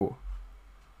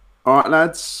All right,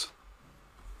 lads,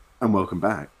 and welcome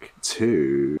back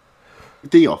to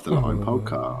the Off the Line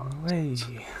podcast. Hey.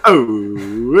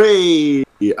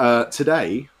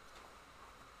 Today,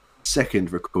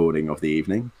 second recording of the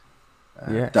evening.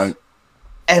 Yes. Don't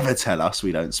ever tell us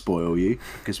we don't spoil you,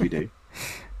 because we do.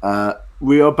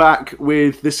 We are back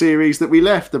with the series that we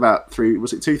left about 3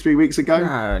 weeks ago?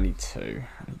 No, only two.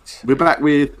 We're back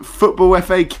with Football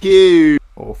FAQ.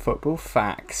 Or Football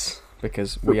Faqs,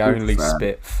 because Football we only fan.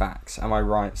 spit facts. Am I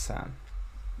right, Sam?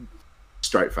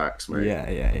 Straight facts, mate.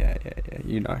 Yeah.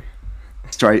 You know.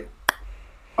 Straight.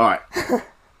 All right.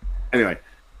 Anyway,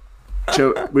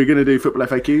 so we're going to do football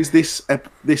FAQs. This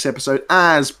episode,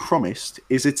 as promised,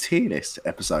 is a tier list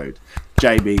episode.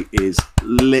 Jamie is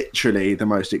literally the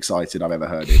most excited I've ever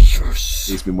heard him.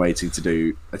 He's been waiting to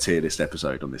do a tier list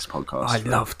episode on this podcast. I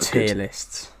love tier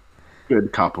lists.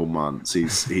 Good couple months.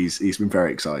 He's been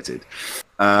very excited.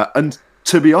 And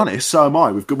to be honest, so am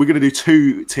I. We're going to do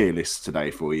 2 tier lists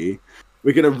today for you.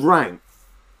 We're going to rank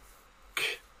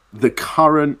the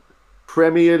current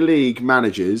Premier League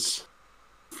managers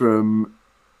from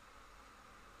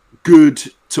good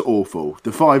to awful.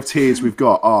 The 5 tiers we've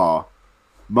got are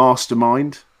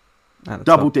Mastermind,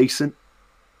 Double Decent,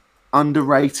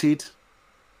 Underrated.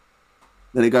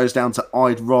 Then it goes down to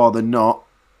I'd Rather Not,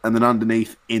 and then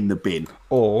underneath In the Bin.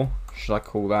 Or, should I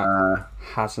call that,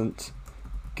 Hasn't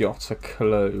Got a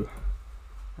Clue.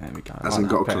 There we go. Hasn't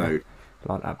got a clue.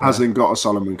 Like that. Hasn't got a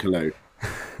Solomon Kalou.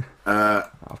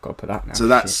 I've got to put that now. So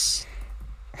that's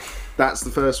the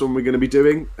first one we're going to be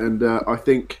doing, and I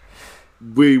think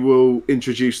we will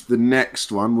introduce the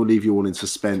next one. We'll leave you all in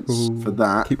suspense for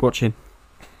that Keep watching.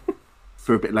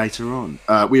 for a bit later on.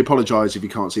 We apologise if you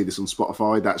can't see this on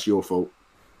Spotify. That's your fault.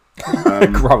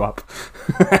 Grow up.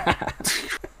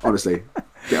 Honestly,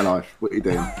 get a life. What are you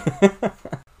doing?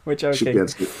 We're Should be joking. able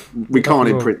to we can't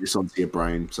imprint this onto your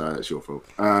brain, so that's your fault.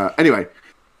 Anyway,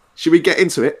 should we get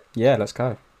into it? Yeah, let's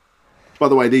go. By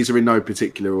the way, these are in no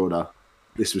particular order.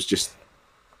 This was just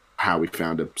how we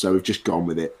found them, so we've just gone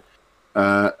with it.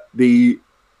 The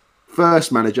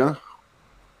first manager,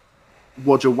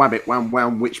 Wodger Wabbit Wham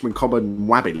Wham Witchman Cobban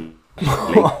Wabbit,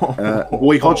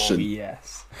 Roy Hodgson. Oh,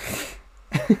 yes.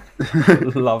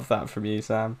 Love that from you,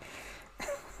 Sam.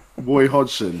 Roy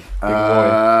Hodgson.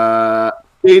 Roy.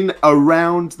 Been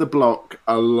around the block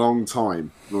a long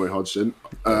time, Roy Hodgson.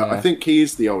 I think he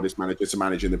is the oldest manager to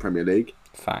manage in the Premier League.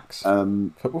 Facts.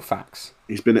 Football facts.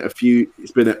 He's been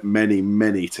at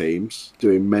many teams,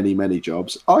 doing many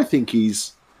jobs. I think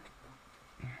he's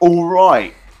all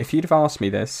right. If you'd have asked me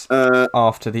this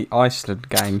after the Iceland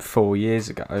game 4 years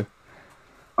ago,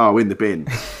 oh, in the bin.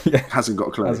 Yeah. Hasn't got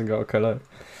a clue. Hasn't got a clue.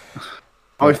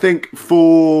 I think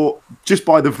for just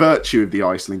by the virtue of the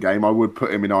Iceland game, I would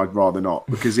put him in I'd Rather Not.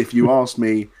 Because if you asked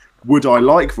me, would I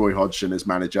like Roy Hodgson as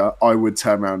manager, I would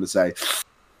turn around and say,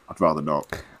 I'd rather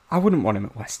not. I wouldn't want him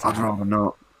at West Ham. I'd rather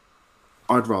not.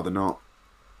 I'd rather not.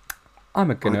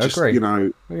 I'm going to agree. You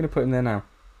know, we're going to put him there now.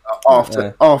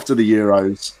 after the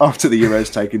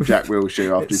Euros taking Jack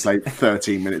Wilshere after he played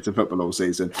 13 minutes of football all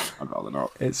season, I'd rather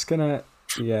not. It's gonna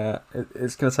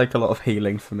take a lot of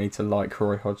healing for me to like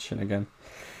Roy Hodgson again.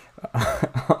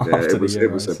 After the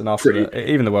Euros and after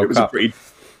even the World Cup. It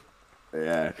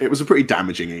was a pretty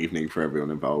damaging evening for everyone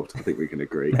involved. I think we can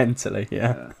agree. Mentally,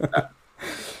 yeah.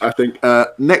 I think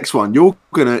next one you're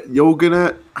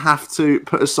gonna have to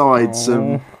put aside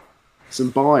some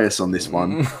bias on this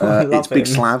one. It's Big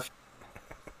Slav,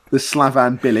 the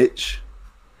Slavan Bilic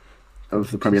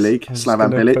of the Premier League.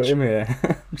 Slavan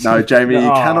Bilic. No, Jamie,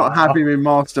 you cannot have him in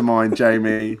Mastermind,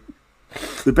 Jamie.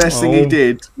 The best thing he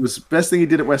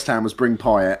did at West Ham was bring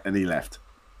Payet, and he left.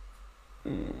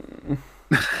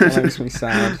 That makes me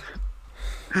sad.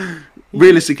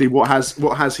 Realistically, what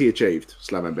has he achieved,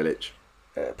 Slavan Bilic?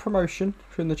 Promotion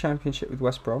from the Championship with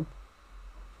West Brom.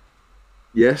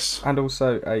 Yes, and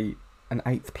also an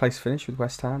 8th place finish with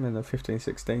West Ham in the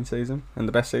 15-16 season, and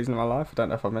the best season of my life. I don't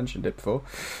know if I've mentioned it before.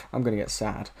 I'm going to get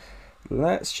sad.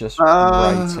 Let's just rate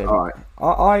him.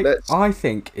 All right. I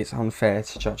think it's unfair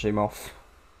to judge him off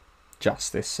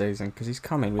just this season because he's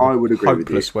coming with a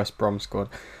hopeless West Brom squad,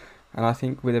 and I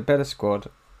think with a better squad,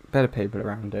 better people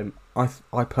around him,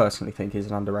 I personally think he's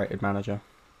an underrated manager.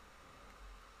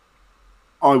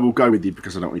 I will go with you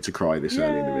because I don't want you to cry this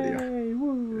early in the video.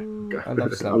 Woo. I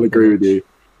love I'll agree with you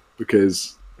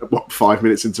because 5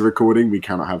 minutes into recording, we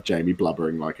cannot have Jamie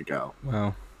blubbering like a girl.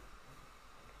 Well.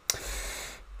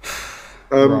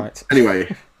 Right.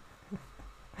 Anyway,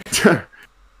 arguably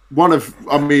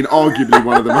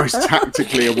one of the most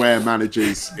tactically aware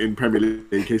managers in Premier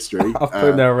League history. I've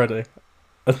put him there already.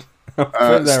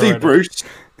 Steve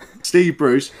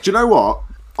Bruce. Do you know what?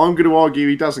 I'm going to argue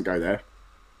he doesn't go there.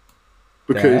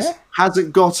 Because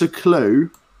hasn't got a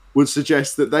clue would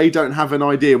suggest that they don't have an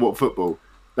idea what football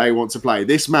they want to play.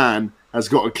 This man has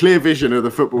got a clear vision of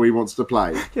the football he wants to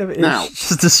play. Yeah, but now, it's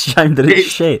just a shame that it's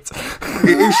shit.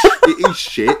 It is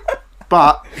shit,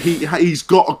 but he's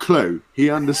got a clue. He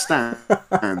understands.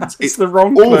 It's the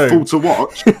wrong awful to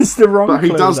watch. It's the wrong but he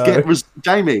clue, does though. get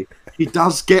Jamie. He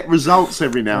does get results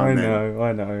every now and then.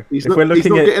 I know. He's not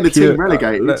getting a team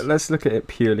relegated. Let's look at it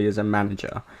purely as a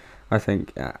manager. I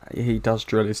think he does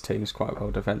drill his teams quite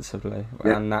well defensively,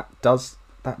 and that does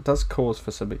cause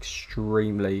for some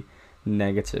extremely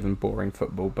negative and boring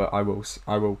football. But I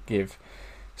will give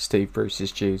Steve Bruce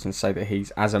his dues and say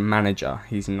that as a manager,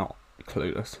 he's not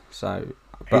clueless. So,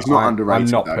 but he's not underrated.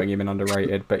 I'm not though. putting him in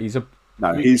underrated, but he's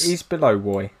he's below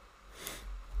Roy.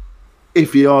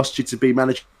 If he asked you to be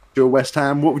manager of West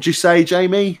Ham, what would you say,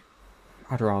 Jamie?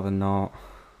 I'd rather not.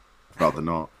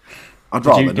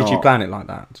 Did you plan it like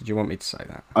that? Did you want me to say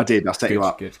that? I did. I'll set you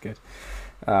up. Good.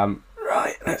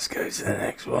 Right, let's go to the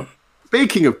next one.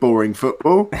 Speaking of boring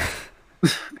football,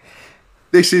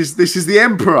 this is the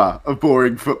emperor of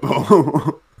boring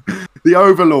football, the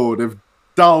overlord of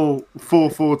dull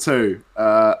 4-4-2,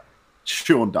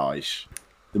 Sean Dyche,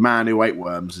 the man who ate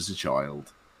worms as a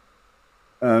child.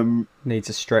 Needs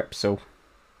a strepsil.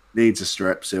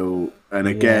 And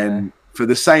again, for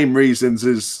the same reasons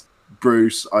as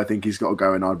Bruce, I think he's got to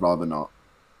go, and I'd rather not.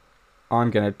 I'm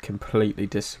going to completely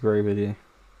disagree with you.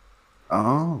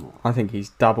 Oh. I think he's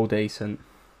double decent.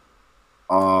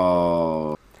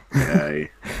 Oh, okay.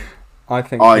 I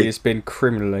think he has been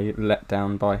criminally let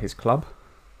down by his club.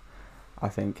 I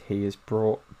think he has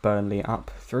brought Burnley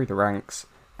up through the ranks,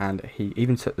 and he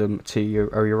even took them to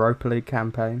a Europa League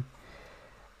campaign.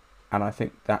 And I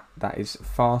think that is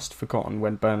fast forgotten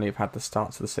when Burnley have had the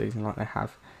starts of the season like they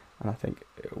have. And I think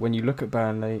when you look at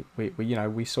Burnley,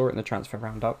 we saw it in the transfer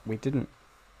roundup. They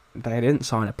didn't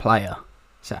sign a player,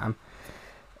 Sam.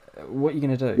 What are you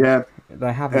going to do? Yeah,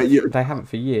 they haven't. They haven't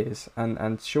for years.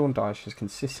 And Sean Dyche has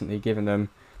consistently given them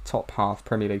top half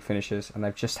Premier League finishes, and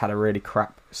they've just had a really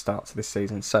crap start to this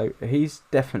season. So he's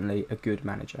definitely a good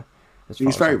manager.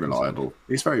 He's very reliable.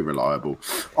 He's very reliable.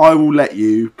 I will let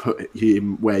you put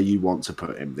him where you want to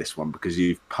put him this one because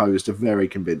you've posed a very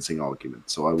convincing argument.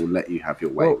 So I will let you have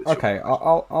your way. Well, okay,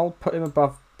 I'll put him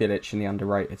above Bilic in the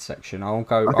underrated section. I'll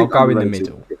go in the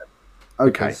middle. Yeah.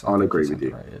 Okay, I'll agree with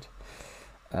you.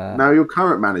 Now your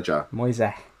current manager, Moise.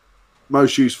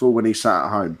 Most useful when he's sat at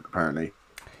home, apparently.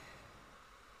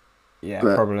 Yeah,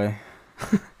 probably.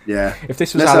 Yeah. If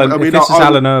this was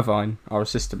Alan Irvine, our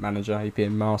assistant manager, he'd be a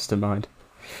mastermind.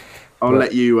 I'll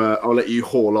let you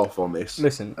haul off on this.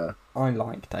 Listen, I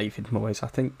like David Moyes.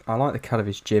 I like the cut of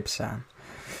his jib, Sam.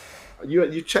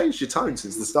 You changed your tone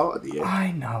since the start of the year.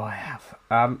 I know I have.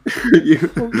 Well,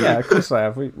 yeah, of course I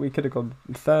have. We could have gone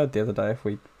third the other day if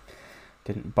we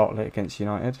didn't bottle it against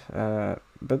United.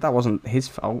 But that wasn't his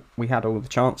fault. We had all the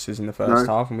chances in the first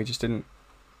half and we just didn't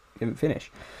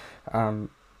finish.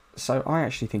 So I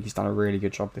actually think he's done a really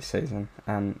good job this season.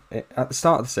 And at the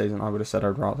start of the season, I would have said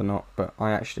I'd rather not. But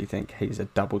I actually think he's a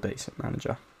double decent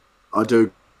manager. I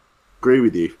do agree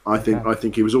with you. I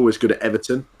think he was always good at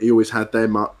Everton. He always had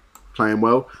them up playing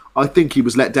well. I think he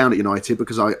was let down at United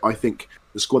because I think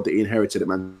the squad that he inherited at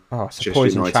Manchester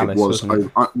United was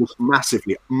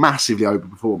massively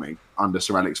overperforming under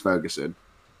Sir Alex Ferguson.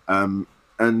 And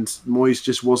Moyes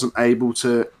just wasn't able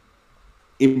to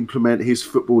implement his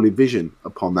footballing vision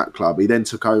upon that club. He then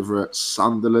took over at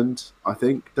Sunderland, I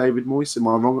think. David Moyes, am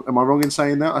I wrong in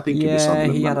saying that? I think he was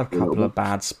Sunderland. He had a couple of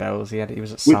bad spells. He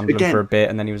was at Sunderland for a bit,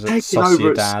 and then he was at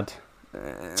Sociedad.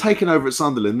 Taking over at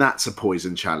Sunderland, that's a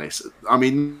poison chalice. I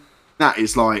mean, that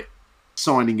is like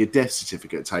signing your death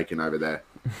certificate taking over there.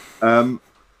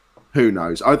 Who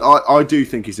knows? I do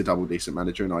think he's a double decent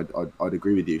manager, and I'd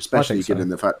agree with you, especially given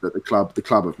the fact that the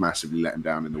club have massively let him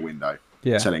down in the window.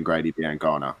 Yeah. Selling Grady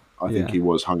Biancana. I think he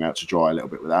was hung out to dry a little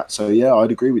bit with that. So, yeah,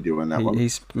 I'd agree with you on that one.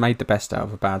 He's made the best out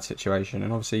of a bad situation.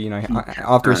 And obviously,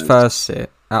 after his first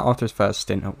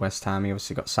stint at West Ham, he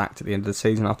obviously got sacked at the end of the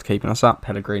season after keeping us up.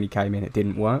 Pellegrini came in, it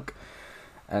didn't work.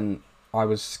 And I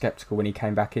was sceptical when he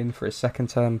came back in for his second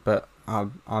term, but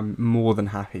I'm more than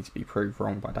happy to be proved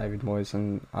wrong by David Moyes.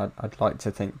 And I'd like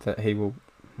to think that he will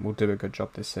do a good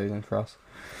job this season for us.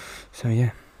 So,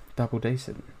 yeah, double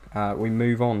decent. We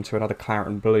move on to another claret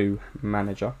and blue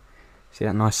manager. See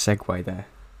that nice segue there?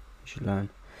 You should learn.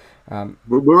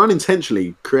 We're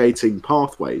unintentionally creating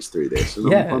pathways through this,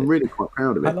 and I'm really quite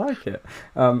proud of it. I like it.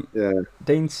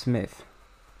 Dean Smith.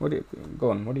 What do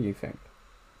you think?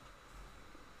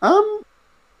 I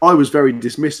was very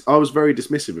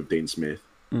dismissive of Dean Smith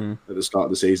at the start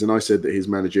of the season. I said that his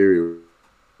managerial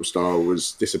style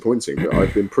was disappointing, but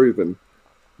I've been proven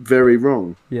very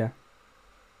wrong. Yeah.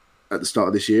 At the start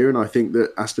of this year, and I think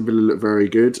that Aston Villa look very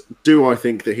good. Do I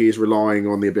think that he is relying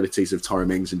on the abilities of Tyrone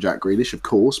Mings and Jack Grealish? Of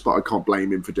course, but I can't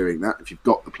blame him for doing that. If you've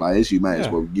got the players, you may as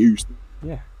well use them.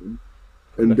 Yeah.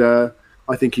 And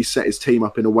I think he's set his team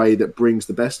up in a way that brings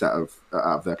the best out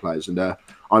of their players. And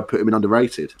I'd put him in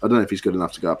underrated. I don't know if he's good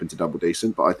enough to go up into double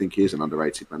decent, but I think he is an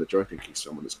underrated manager. I think he's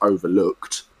someone that's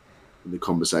overlooked in the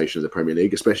conversation of the Premier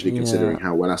League, especially considering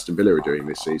how well Aston Villa are doing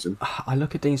this season. I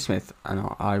look at Dean Smith and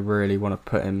I really want to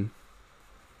put him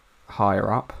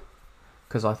higher up,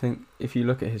 because I think if you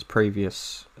look at his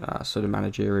previous sort of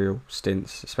managerial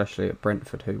stints, especially at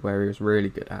Brentford, where he was really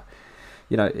good at,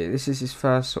 this is his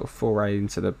first sort of foray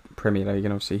into the Premier League,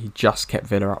 and obviously he just kept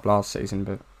Villa up last season,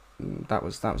 but that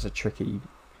was a tricky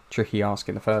ask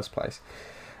in the first place.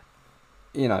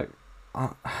 I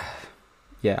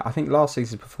think last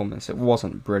season's performance, it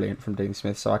wasn't brilliant from Dean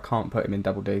Smith, so I can't put him in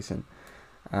double decent.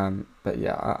 But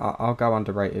yeah, I'll go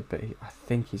underrated, but I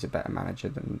think he's a better manager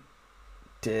than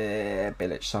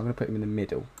Bilic, so I'm going to put him in the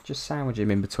middle. Just sandwich him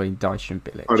in between Dyche and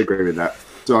Bilic. I'd agree with that.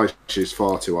 Dyche is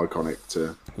far too iconic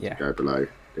to go below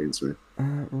Dean Smith.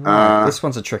 This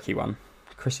one's a tricky one.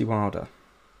 Chrissy Wilder.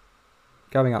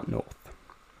 Going up north.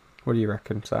 What do you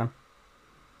reckon, Sam?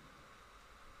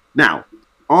 Now,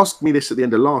 ask me this at the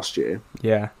end of last year.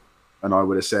 Yeah. And I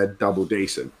would have said double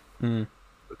decent.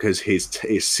 Because his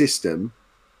system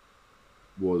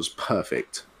was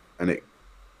perfect. And it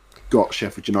got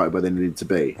Sheffield United where they needed to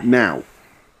be. Now,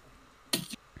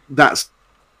 that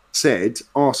said,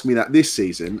 ask me that this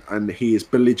season, and he is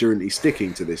belligerently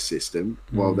sticking to this system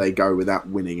while they go without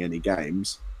winning any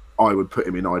games, I would put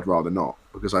him in I'd rather not,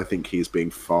 because I think he is being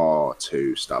far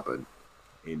too stubborn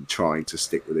in trying to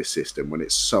stick with this system when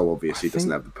it's so obvious he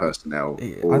doesn't have the personnel.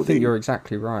 I think you're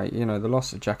exactly right. The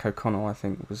loss of Jack O'Connell, I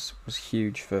think, was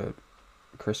huge for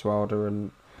Chris Wilder,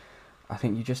 and I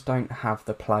think you just don't have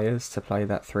the players to play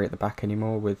that three at the back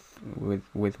anymore with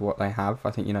what they have.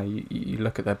 I think, you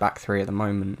look at their back three at the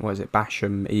moment, what is it,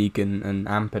 Basham, Egan and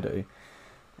Ampadu.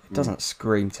 It doesn't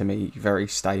scream to me very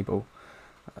stable.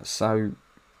 So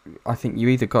I think you've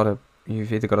either got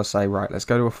to say, right, let's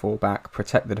go to a full-back,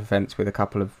 protect the defence with a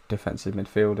couple of defensive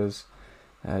midfielders,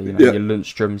 your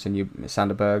Lundstroms and your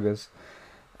Sanderbergers,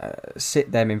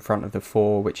 sit them in front of the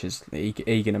four, which is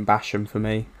Egan and Basham for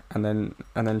me, and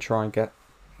then try and get,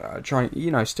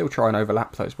 still try and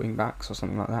overlap those wing backs or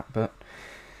something like that. But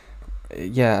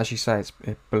yeah, as you say, it's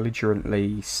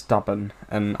belligerently stubborn,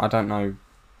 and I don't know,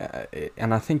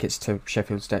 and I think it's to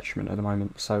Sheffield's detriment at the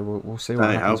moment. So we'll see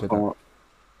what happens with that.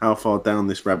 How far down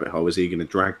this rabbit hole is he going to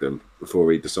drag them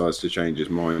before he decides to change his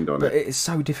mind on it? But it's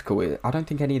so difficult. I don't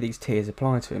think any of these tiers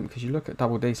apply to him, because you look at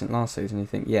double decent last season and you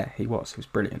think, yeah, he was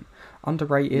brilliant.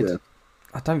 Underrated, yeah.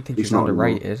 I don't think he's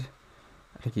underrated. Anymore.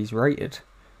 I think he's rated.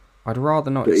 I'd rather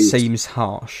not. It seems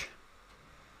harsh.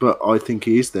 But I think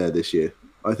he is there this year.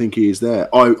 I think he is there.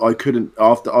 I couldn't,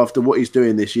 after what he's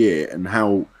doing this year and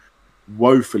how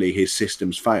woefully his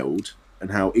system's failed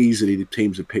and how easily the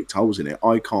teams have picked holes in it,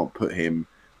 I can't put him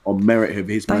on merit of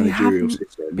his managerial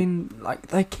system.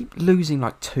 They keep losing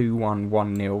 2-1,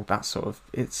 1-0, that sort of.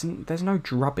 There's no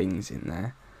drubbings in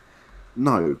there.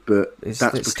 No, but it's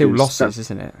still losses,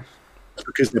 isn't it?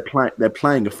 Because they're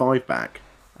playing a 5-back.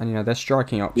 And their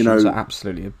striking options are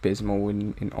absolutely abysmal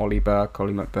in Ollie Burke,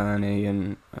 Ollie McBurney,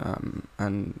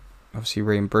 and obviously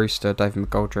Ryan Brewster, David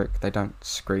McGoldrick. They don't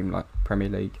scream like Premier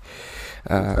League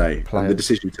players. And the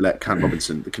decision to let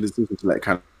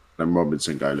Callum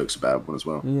Robinson go looks a bad one as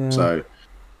well. Yeah. So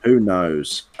who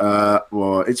knows?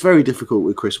 Well, it's very difficult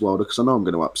with Chris Wilder, because I know I'm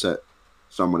going to upset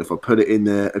someone if I put it in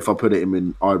there. If I put it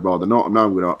in I'd rather not. I know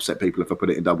I'm going to upset people if I put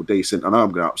it in double decent. I know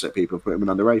I'm going to upset people if I put him in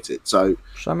underrated. So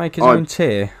should I make his own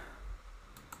tier?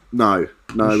 No.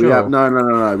 Sure?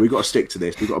 No. We've got to stick to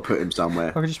this. We've got to put him somewhere.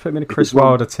 I could just put him in a Chris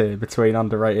Wilder tier between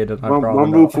underrated and I'd rather not.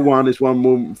 One rule for one is one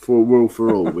rule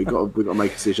for all. We've got to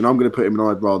make a decision. I'm going to put him in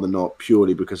I'd rather not,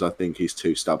 purely because I think he's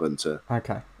too stubborn to.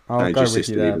 Okay, I'll go with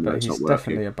you there, but he's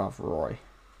definitely above Roy.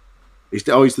 He's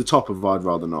the top of I'd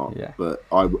rather not. Yeah. But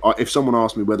if someone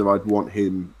asked me whether I'd want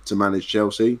him to manage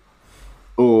Chelsea,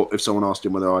 or if someone asked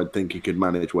him whether I'd think he could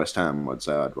manage West Ham, I'd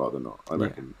say I'd rather not. I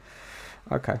reckon.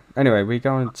 Okay. Anyway, we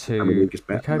go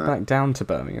back down to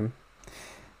Birmingham,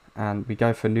 and we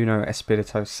go for Nuno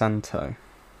Espirito Santo.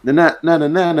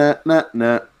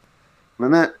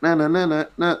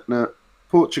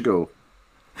 Portugal.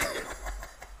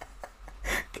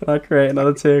 Can I create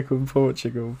another tier called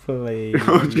Portugal, please?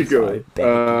 Portugal.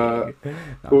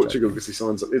 Portugal, because he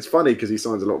signs. It's funny because he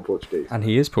signs a lot of Portuguese, and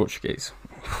he is Portuguese.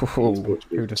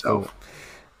 Who'd have thought?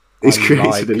 He's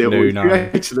created a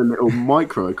little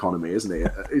micro economy, isn't he?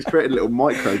 He's created a little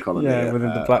micro economy. Yeah,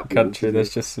 within the Black Country,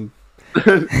 there's just some.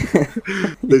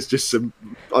 There's just some.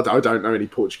 I don't know any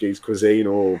Portuguese cuisine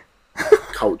or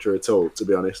culture at all, to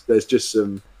be honest. There's just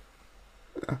some.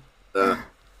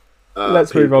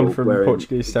 Let's move on from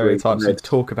Portuguese stereotypes and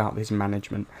talk about his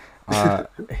management.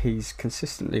 He's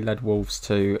consistently led Wolves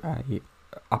to a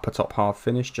upper top half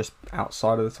finish, just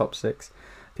outside of the top 6.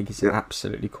 I think he's an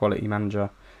absolutely quality manager.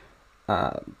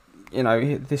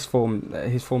 His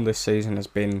form this season has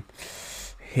been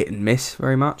hit and miss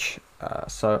very much.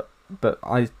 But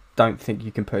I don't think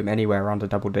you can put him anywhere under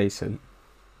double decent.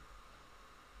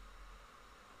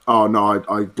 Oh no,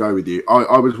 I go with you.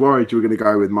 I was worried you were going to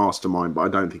go with Mastermind, but I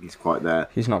don't think he's quite there.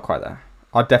 He's not quite there.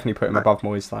 I'd definitely put him above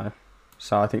Moyes though.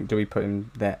 So I think, do we put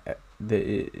him there? There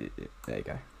you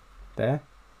go. There.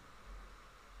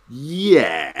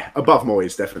 Yeah, above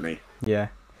Moyes, definitely. Yeah.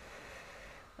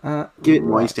 Give it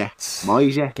Moyes.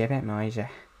 Moyes. Give it Moyes.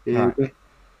 Right.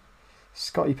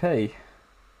 Scotty P.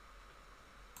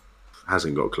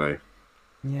 Hasn't got a clue.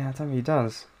 Yeah, I don't think he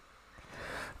does.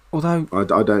 Although I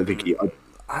don't think he.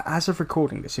 As of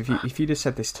recording this, if you'd have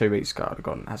said this 2 weeks ago, I'd have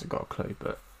gone, hasn't got a clue.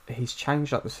 But he's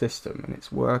changed up the system and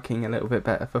it's working a little bit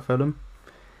better for Fulham.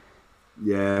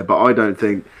 Yeah, but I don't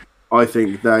think. I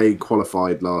think they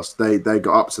qualified last. They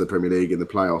got up to the Premier League in the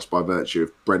playoffs by virtue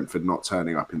of Brentford not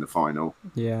turning up in the final.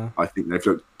 Yeah. I think they've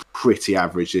looked pretty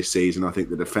average this season. I think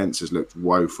the defence has looked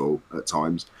woeful at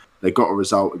times. They got a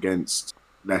result against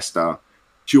Leicester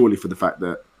purely for the fact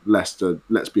that Leicester,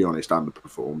 let's be honest,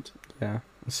 underperformed. Yeah.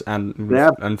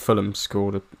 And Fulham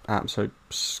scored an absolute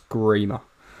screamer.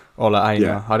 Ola Aina.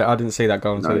 Yeah. I didn't see that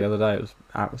goal until the other day. It was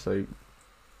absolute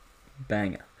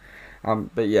banger.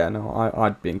 But yeah, no,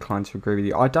 I'd be inclined to agree with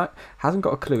you. Hasn't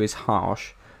got a clue is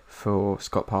harsh for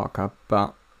Scott Parker,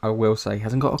 but I will say he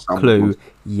hasn't got a clue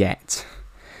yet.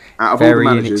 Out of very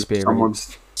all the managers,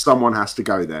 inexperienced. Someone has to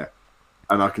go there,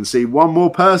 and I can see one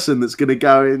more person that's going to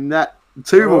go in that.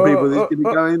 Two more people that's going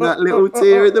to go in that little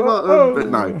tier at the bottom. But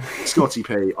no, Scotty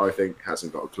P, I think,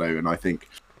 hasn't got a clue, and I think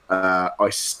I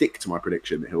stick to my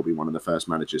prediction that he'll be one of the first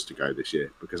managers to go this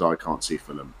year because I can't see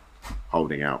Fulham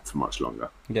holding out for much longer.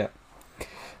 Yeah.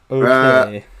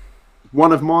 Okay.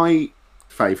 One of my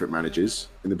favourite managers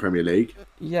in the Premier League.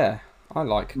 Yeah, I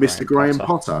like Mr. Graham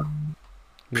Potter.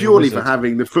 Purely for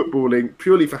having the footballing,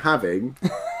 purely for having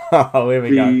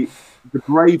the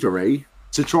bravery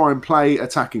to try and play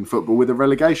attacking football with a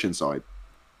relegation side.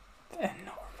 They're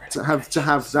not a relegation to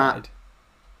have side. That.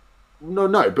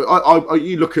 No, but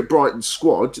you look at Brighton's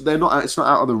squad. They're not. It's not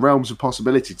out of the realms of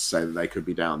possibility to say that they could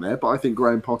be down there. But I think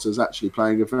Graham Potter's actually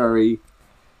playing a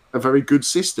very good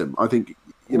system. I think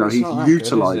he's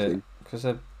utilising because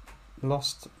they've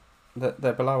lost.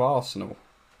 They're below Arsenal.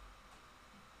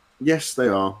 Yes, they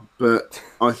are, but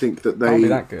I think that they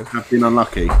have been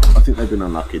unlucky. I think they've been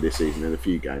unlucky this season in a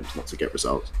few games not to get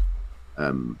results.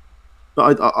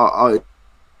 But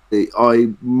I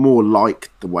more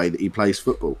like the way that he plays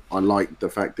football. I like the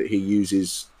fact that he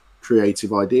uses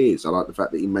creative ideas. I like the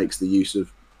fact that he makes the use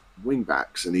of wing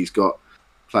backs, and he's got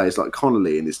players like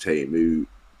Connolly in his team who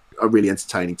are really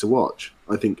entertaining to watch.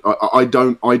 I think I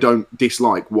don't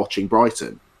dislike watching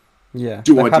Brighton. Yeah,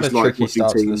 they've had a tricky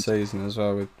start to the season as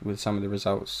well with some of the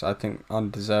results. I think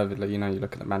undeservedly, you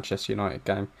look at the Manchester United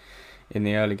game in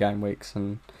the early game weeks,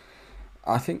 and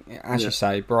I think, as you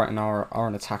say, Brighton are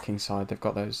an attacking side. They've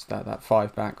got that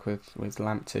 5-back with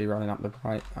Lamptey running up the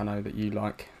right. I know that you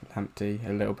like Lamptey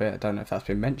a little bit. I don't know if that's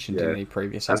been mentioned in the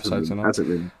previous episodes or not.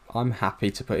 I'm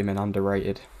happy to put him in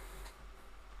underrated.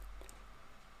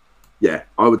 Yeah,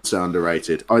 I would say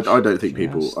underrated. I don't think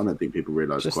people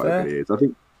realise quite how good he is. I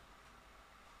think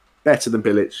better than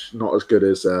Bilic, not as good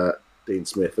as Dean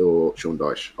Smith or Sean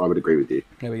Dyche. I would agree with you.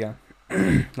 There we go.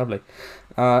 Lovely.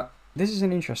 This is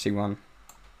an interesting one.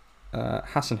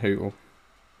 Hassan Hootel.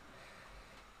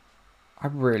 I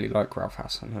really like Ralph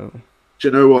Hasenhüttl. Do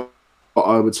you know what?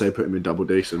 I would say put him in double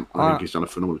decent. I think he's done a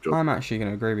phenomenal job. I'm actually going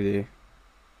to agree with you.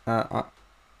 I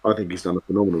think he's done a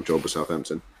phenomenal job with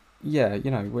Southampton. Yeah,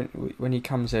 when he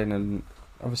comes in and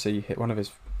obviously hit one of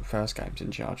his first games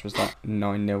in charge was that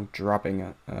 9-0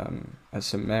 drubbing at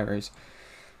St Mary's.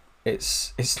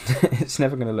 It's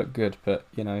never going to look good, but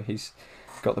he's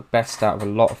got the best out of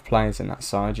a lot of players in that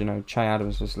side. Che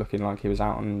Adams was looking like he was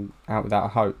out without a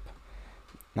hope,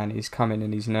 and he's come in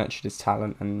and he's nurtured his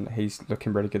talent, and he's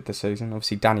looking really good this season.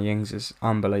 Obviously, Danny Ings is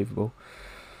unbelievable,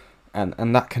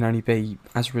 and that can only be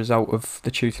as a result of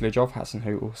the tutelage of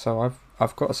Hasenhüttl. So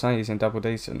I've got to say he's in double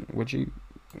decent. Would you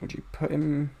put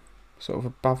him sort of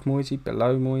above Moisey,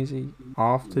 below Moisey,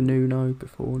 after Nuno,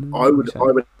 before Nuno? I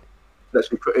would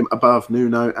actually put him above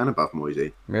Nuno and above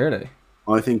Moisey. Really?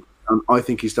 I think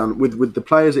he's done with the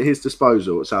players at his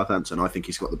disposal at Southampton. I think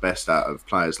he's got the best out of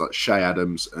players like Shea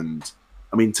Adams, and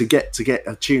I mean to get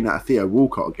a tune out of Theo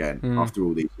Walcott again after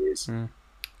all these years.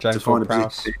 James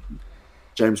Ward-Prowse.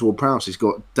 James Ward-Prowse. He's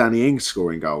got Danny Ings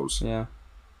scoring goals. Yeah.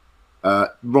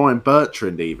 Ryan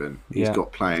Bertrand even he's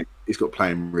got playing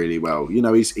really well. You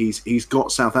know, he's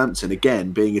got Southampton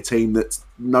again being a team that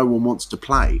no one wants to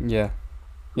play. Yeah.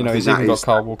 You know, he's even got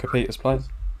Carl Walker-Peters playing.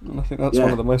 And I think that's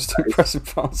one of the most impressive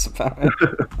parts about it.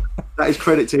 That is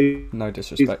credit to... No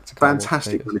disrespect to Carl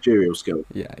fantastic managerial skill.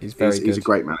 Yeah, he's very good. He's a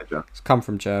great manager. He's come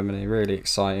from Germany, really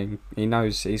exciting. He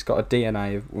knows he's got a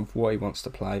DNA of what he wants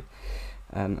to play.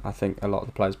 And I think a lot of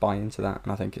the players buy into that.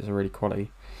 And I think it's a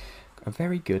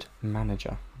very good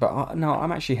manager. But I'm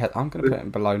going to put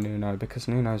him below Nuno because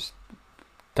Nuno's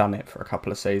done it for a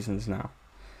couple of seasons now.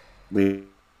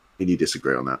 You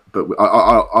disagree on that, but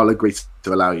I'll agree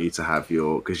to allow you to have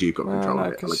your, because you've got control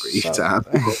of it. I'll agree to have.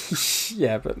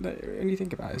 Yeah, but when you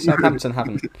think about it, Southampton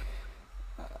haven't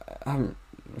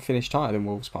finished higher than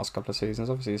Wolves past couple of seasons.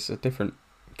 Obviously, it's a different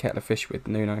kettle of fish with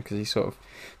Nuno because he sort of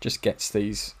just gets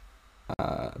these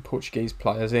Portuguese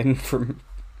players in from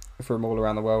all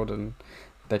around the world, and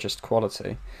they're just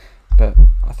quality. But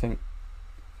I think,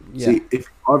 see,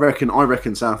 I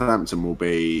reckon Southampton will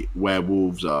be where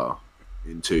Wolves are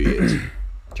in 2 years. Do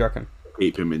you reckon?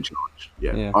 Keep him in charge.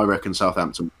 Yeah. I reckon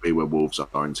Southampton will be where Wolves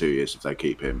are in 2 years if they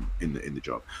keep him in the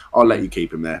job. I'll let you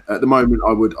keep him there. At the moment,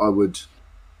 I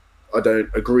don't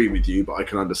agree with you, but I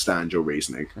can understand your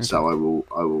reasoning. Okay. So I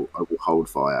will hold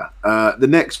fire. The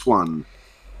next one,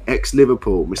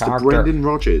 ex-Liverpool, Mr. Brendan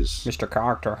Rodgers. Mr.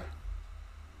 Carter.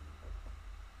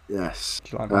 Yes.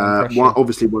 Do you like my impression?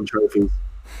 Obviously won trophies.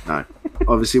 No.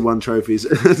 Obviously won trophies.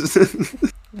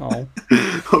 Oh.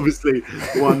 Obviously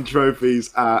won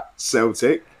trophies at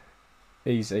Celtic.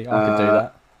 Easy, I could do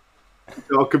that.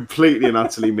 Are completely and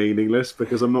utterly meaningless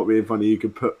because I'm not being funny. You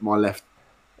could put my left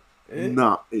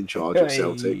nut in charge of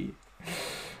Celtic.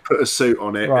 Put a suit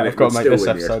on it. Right, and I've got to make this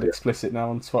episode explicit now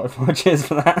on Spotify. Cheers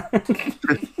for that.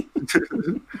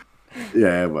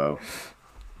 Yeah, well,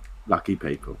 lucky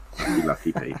people.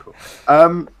 Lucky people.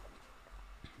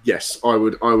 Yes, I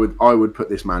would put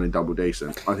this man in double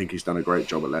decent. I think he's done a great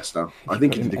job at Leicester. I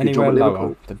think he did a good job at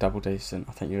Liverpool. The double decent.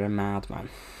 I think you're a madman.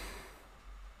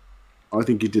 I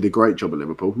think he did a great job at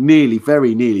Liverpool.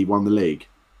 Very nearly won the league.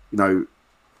 You know,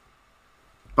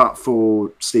 but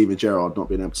for Steven Gerrard not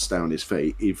being able to stay on his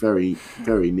feet, he very,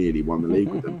 very nearly won the league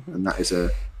with them, and that is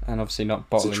a and obviously not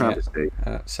bottling it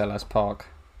at Selhurst Park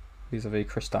vis-a-vis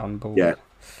Christian Ball. Yeah,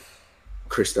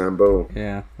 Christian Ball.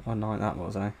 Yeah, what night that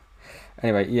was, eh?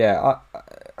 Anyway, yeah,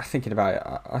 I thinking about it,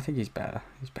 I think he's better.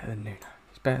 He's better than Nuno.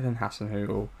 He's better than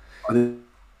Hasenhüttl. I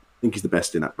think he's the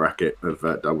best in that bracket of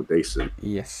double decent.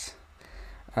 Yes.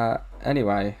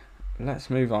 Anyway, let's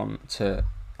move on to.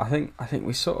 I think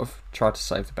we sort of tried to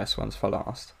save the best ones for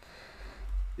last.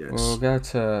 Yes. We'll go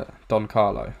to Don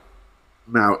Carlo.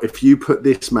 Now, if you put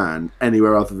this man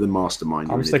anywhere other than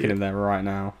Mastermind, I'm sticking him there right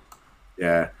now.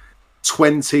 Yeah,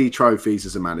 20 trophies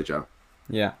as a manager.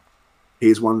 Yeah.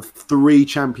 He's won 3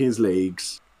 Champions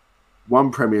Leagues,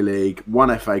 1 Premier League,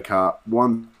 1 FA Cup,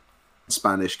 1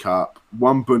 Spanish Cup,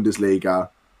 1 Bundesliga,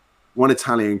 1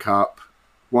 Italian Cup,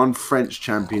 1 French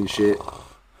Championship,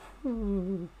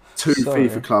 2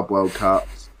 FIFA Club World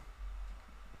Cups.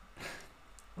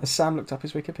 Has Sam looked up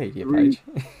his Wikipedia page?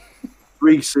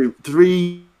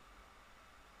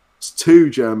 2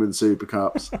 German Super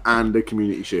Cups and a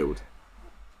Community Shield.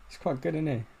 He's quite good, isn't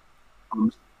he?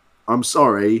 I'm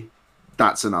sorry.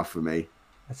 That's enough for me.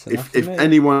 If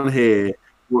anyone here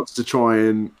wants to try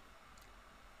and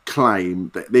claim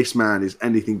that this man is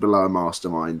anything below a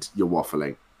mastermind, you're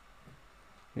waffling.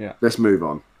 Yeah. Let's move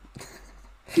on.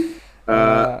 2.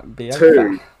 A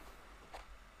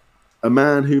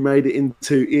man who made it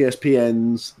into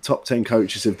ESPN's top 10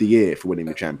 coaches of the year for winning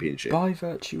the championship. By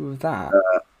virtue of that,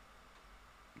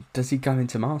 does he go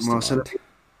into mastermind?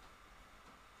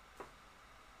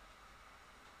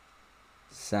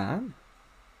 Sam?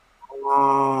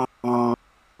 I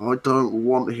don't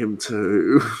want him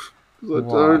to.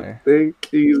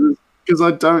 Because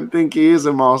I don't think he is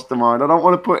a mastermind. I don't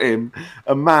want to put him,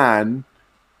 a man.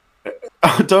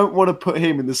 I don't want to put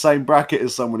him in the same bracket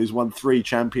as someone who's won 3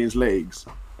 Champions Leagues.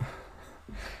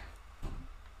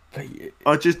 But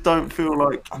I just don't feel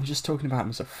like. I'm just talking about him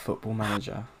as a football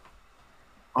manager.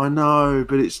 I know,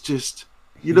 but it's just.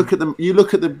 You look at them. You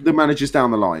look at the managers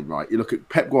down the line, right? You look at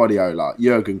Pep Guardiola,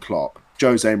 Jurgen Klopp,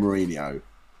 Jose Mourinho.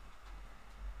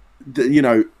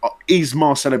 Is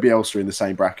Marcelo Bielsa in the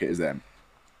same bracket as them?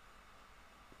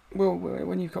 Well,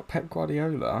 when you've got Pep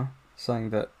Guardiola,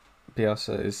 saying that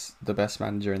Bielsa is the best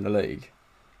manager in the league,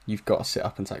 you've got to sit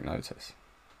up and take notice.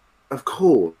 Of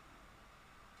course.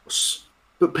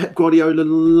 But Pep Guardiola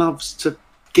loves to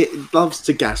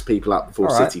gas people up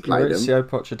before City play them. Mauricio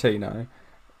Pochettino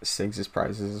sings his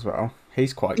praises as well.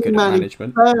 He's quite good at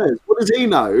management. What does he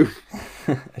know?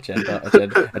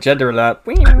 Agenda alert.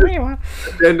 I'm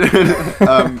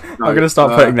going to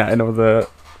start putting that in all the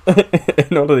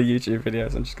YouTube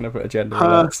videos. I'm just going to put agenda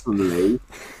alert. Personally,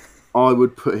 I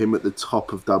would put him at the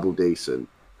top of double decent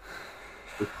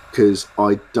because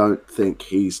I don't think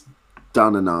he's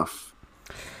done enough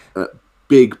at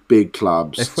big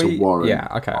clubs to warrant. Yeah,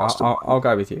 okay, I'll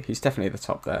go with you. He's definitely at the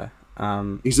top there.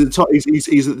 He's at the top.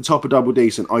 He's at the top of double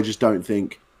decent. I just don't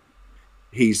think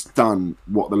he's done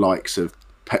what the likes of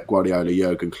Pep Guardiola,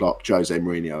 Jurgen Klopp, Jose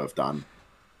Mourinho have done,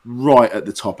 right at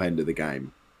the top end of the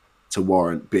game, to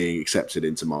warrant being accepted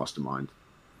into mastermind.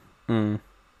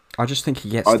 I just think he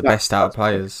gets the best out of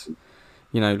players.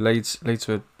 You know, Leeds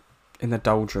were in the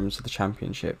doldrums of the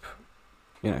Championship,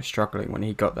 you know, struggling when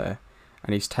he got there,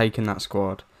 and he's taken that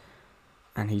squad,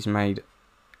 and he's made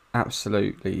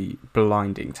absolutely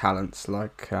blinding talents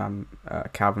like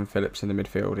Calvin Phillips in the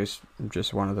midfield is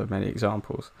just one of the many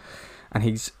examples, and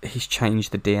he's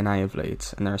changed the DNA of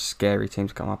Leeds, and they're a scary team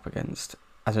to come up against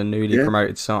as a newly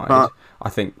promoted side. But I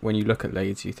think when you look at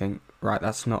Leeds, you think, right,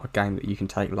 that's not a game that you can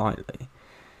take lightly.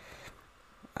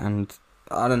 And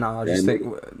I don't know, I just think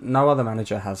no other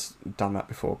manager has done that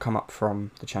before, come up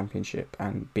from the Championship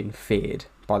and been feared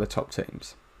by the top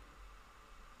teams.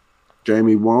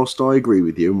 Jamie, whilst I agree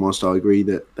with you, and whilst I agree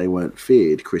that they weren't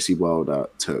feared, Chrissy Wilder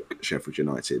took Sheffield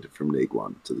United from League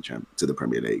One to the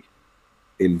Premier League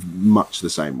in much the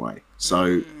same way.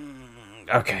 So,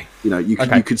 okay, you know, you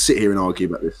could sit here and argue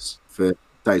about this for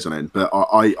days on end, but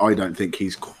I don't think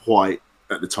he's quite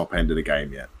at the top end of the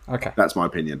game yet. Okay, that's my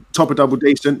opinion. Top of double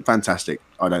decent, fantastic.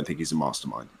 I don't think he's a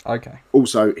mastermind. Okay.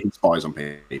 Also, he spies on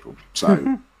people.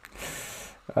 So,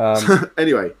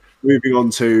 anyway. Moving on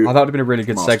to... I thought it would have been a really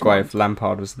good segue if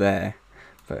Lampard was there.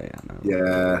 But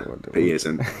but he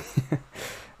isn't.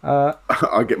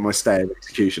 I get my stay of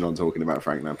execution on talking about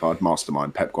Frank Lampard.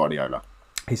 Mastermind, Pep Guardiola.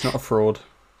 He's not a fraud.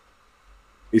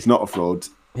 He's not a fraud.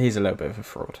 He's a little bit of a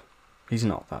fraud. He's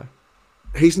not, though.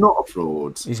 He's not a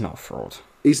fraud. He's not a fraud.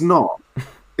 He's not.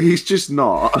 He's just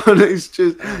not. It's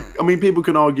just... I mean, people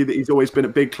can argue that he's always been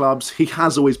at big clubs. He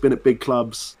has always been at big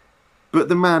clubs. But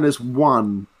the man has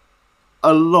won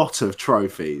a lot of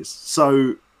trophies.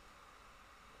 So,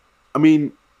 I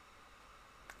mean,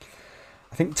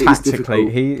 I think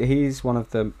tactically, he's one of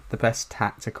the best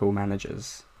tactical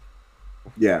managers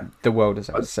the world has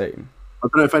ever seen. I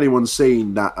don't know if anyone's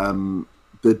seen that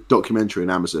the documentary on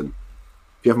Amazon.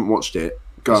 If you haven't watched it,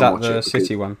 go and watch it. The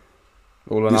City one?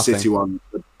 All or Nothing? The City one,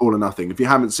 All or Nothing. If you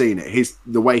haven't seen it,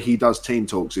 the way he does team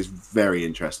talks is very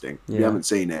interesting. If you haven't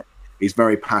seen it, he's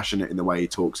very passionate in the way he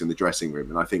talks in the dressing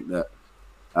room. And I think that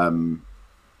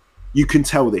you can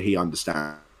tell that he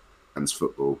understands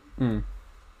football. You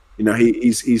know,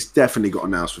 he's definitely got a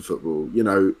nous for football. You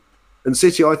know, and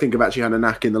City, I think, have actually had a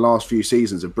knack in the last few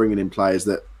seasons of bringing in players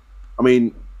that, I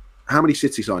mean, how many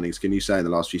City signings can you say in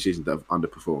the last few seasons that have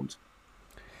underperformed?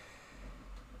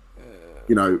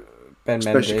 You know,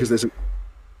 especially because there's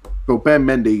Ben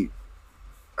Mendy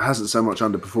hasn't so much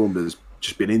underperformed as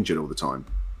just been injured all the time.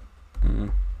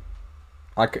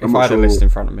 If I had a list in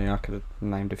front of me, I could have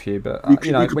named a few, but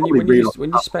you know, when you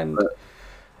spend,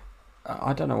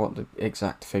 I don't know what the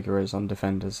exact figure is on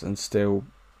defenders, and still,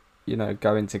 you know,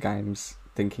 go into games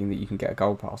thinking that you can get a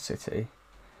goal past City,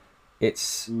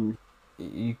 you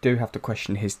do have to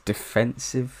question his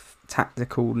defensive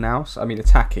tactical nous. I mean,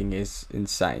 attacking is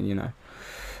insane. You know,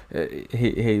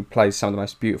 he plays some of the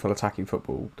most beautiful attacking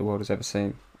football the world has ever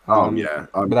seen.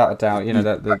 Without a doubt, you know,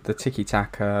 the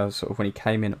tiki-taka, sort of when he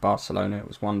came in at Barcelona, it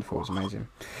was wonderful, it was amazing.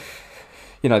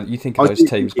 You know, you think of those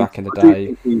teams back in the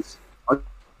day. I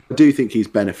do think he's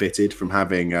benefited from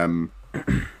having,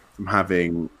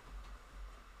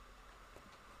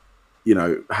 you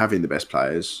know, having the best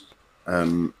players.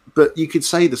 But you could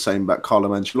say the same about Carlo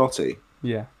Ancelotti.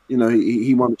 Yeah. You know,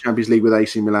 he won the Champions League with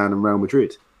AC Milan and Real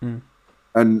Madrid.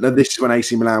 And this is when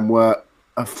AC Milan were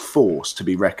a force to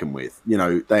be reckoned with. You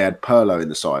know, they had Pirlo in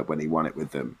the side when he won it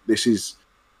with them.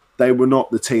 They were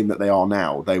not the team that they are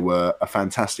now. They were a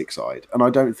fantastic side. And I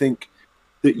don't think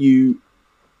that you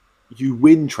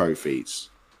win trophies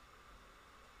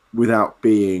without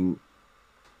being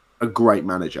a great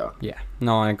manager. Yeah,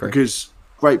 no, I agree. Because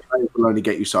great players will only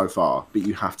get you so far, but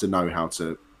you have to know how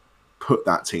to put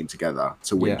that team together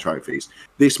to win trophies.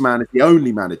 This man is the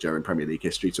only manager in Premier League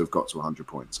history to have got to 100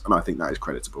 points, and I think that is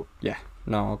creditable. Yeah,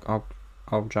 no,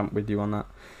 I'll jump with you on that.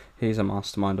 He's a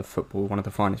mastermind of football, one of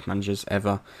the finest managers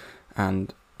ever.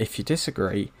 And if you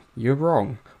disagree, you're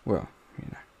wrong. Well,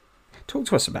 talk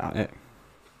to us about it.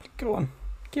 Go on,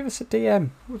 give us a DM.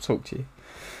 We'll talk to you.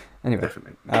 Anyway,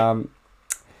 definitely.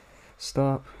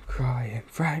 Stop crying,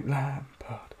 Frank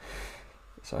Lampard.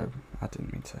 So I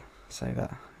didn't mean to say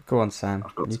that. Go on, Sam.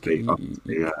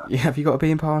 Have you got to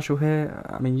be impartial here?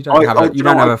 I mean, you don't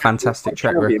have a fantastic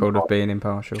track record of being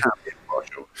impartial.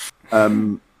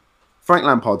 Frank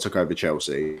Lampard took over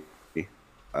Chelsea,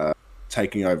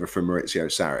 taking over from Maurizio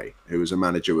Sarri, who was a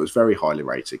manager who was very highly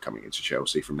rated coming into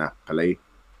Chelsea from Napoli.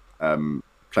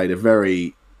 Played a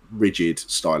very rigid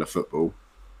style of football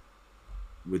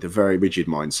with a very rigid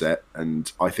mindset,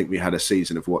 and I think we had a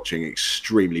season of watching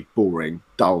extremely boring,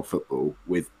 dull football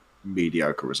with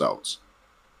mediocre results.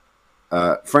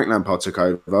 Frank Lampard took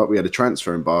over. We had a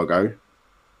transfer embargo.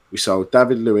 We sold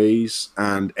David Luiz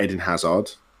and Eden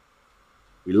Hazard.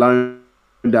 We loaned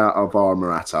out Alvaro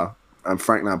Morata, and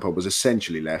Frank Lampard was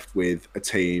essentially left with a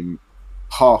team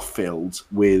half filled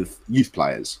with youth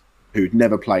players who'd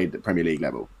never played at Premier League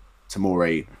level.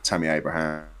 Tamori, Tammy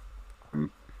Abraham,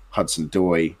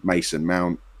 Hudson-Odoi, Mason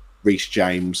Mount, Reece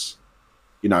James,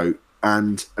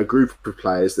 and a group of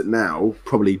players that now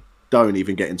probably don't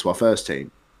even get into our first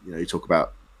team. You talk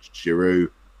about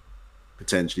Giroud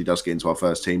potentially does get into our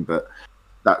first team, but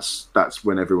that's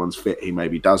when everyone's fit. He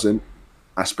maybe doesn't.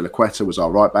 Aspilicueta was our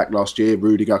right back last year.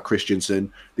 Rudiger,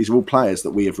 Christensen. These are all players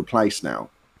that we have replaced now.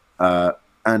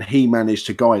 And he managed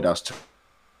to guide us to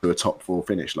a top 4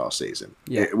 finish last season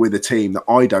with a team that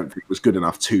I don't think was good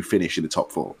enough to finish in the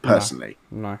top 4, personally.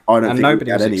 No. I don't think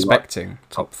nobody was expecting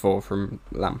top 4 from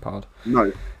Lampard.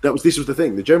 No. This was the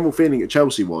thing. The general feeling at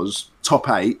Chelsea was top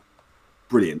 8,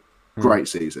 brilliant, great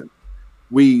season.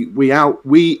 We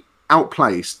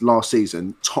outplaced last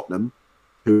season Tottenham,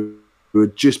 who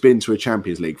had just been to a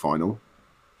Champions League final.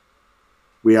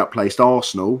 We outplaced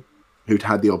Arsenal, who'd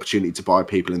had the opportunity to buy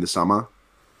people in the summer.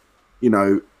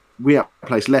 We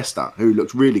outplaced Leicester, who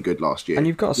looked really good last year. And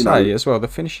you've got to say as well, the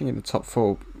finishing in the top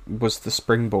 4 was the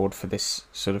springboard for this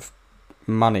sort of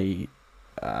money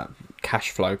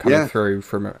cash flow coming through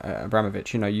from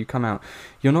Abramovich. You come out,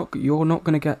 you're not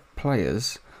going to get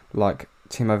players like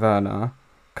Timo Werner,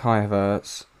 Kai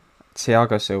Havertz,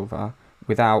 Thiago Silva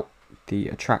without the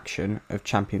attraction of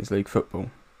Champions League football.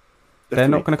 Definitely. They're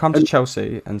not going to come to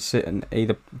Chelsea and sit and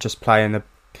either just play in the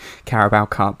Carabao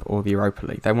Cup or the Europa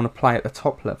League. They want to play at the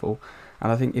top level,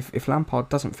 and I think if Lampard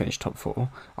doesn't finish top 4,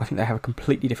 I think they have a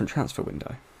completely different transfer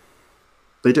window.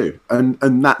 They do, and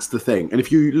that's the thing. And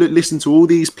if you listen to all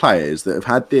these players that have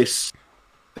had this,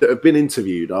 that have been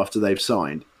interviewed after they've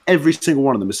signed, every single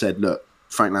one of them has said, look,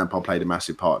 Frank Lampard played a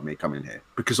massive part of me coming here,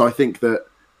 because I think that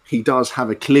he does have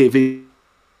a clear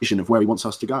vision of where he wants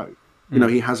us to go.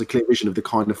 He has a clear vision of the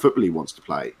kind of football he wants to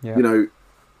play.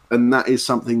 And that is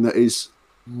something that is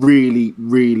really,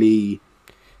 really...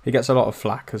 He gets a lot of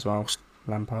flack as well,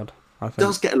 Lampard. I think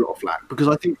does get a lot of flack, because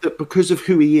I think that because of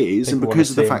who he is and because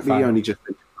of the fact that he only just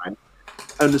been playing,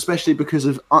 and especially because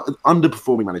of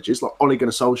underperforming managers like Ole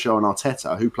Gunnar Solskjaer and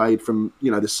Arteta, who played from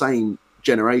the same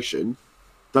generation,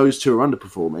 those two are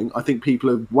underperforming. I think people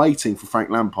are waiting for Frank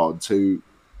Lampard to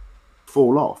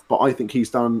fall off, but I think he's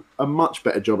done a much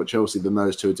better job at Chelsea than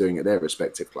those two are doing at their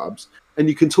respective clubs. And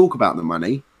you can talk about the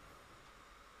money,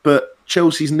 but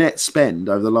Chelsea's net spend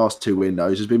over the last 2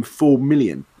 windows has been 4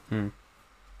 million.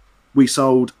 We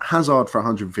sold Hazard for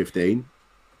 115.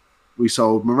 We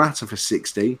sold Morata for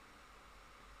 60.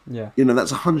 Yeah.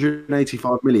 That's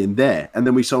 185 million there. And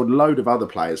then we sold a load of other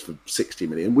players for 60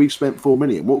 million. We've spent 4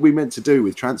 million. What are we meant to do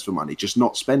with transfer money? Just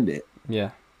not spend it. Yeah.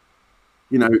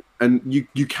 And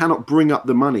you cannot bring up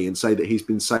the money and say that he's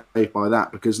been saved by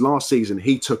that, because last season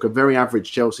he took a very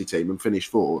average Chelsea team and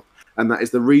finished 4th. And that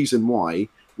is the reason why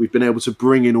we've been able to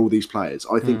bring in all these players.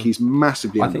 I think he's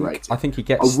massively underrated. I think he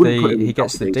gets the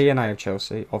DNA of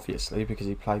Chelsea, obviously, because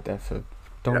he played there for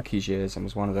donkey's years and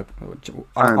was one of the...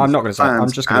 I'm not going to say it.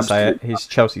 I'm just going to say it. He's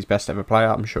Chelsea's best ever player.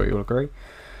 I'm sure you'll agree.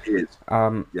 He is.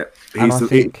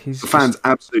 The fans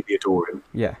absolutely adore him.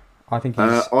 Yeah. I think he's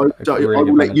I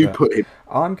will let you put him.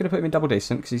 I'm going to put him in double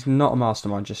decent because he's not a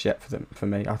mastermind just yet for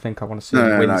me. I think I want to see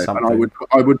him win something. And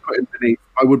I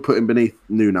would put him beneath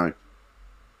Nuno.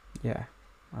 Yeah,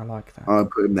 I like that.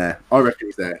 I'd put him there. I reckon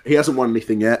he's there. He hasn't won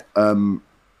anything yet.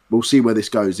 We'll see where this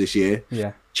goes this year.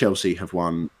 Yeah. Chelsea have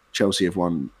won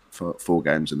for 4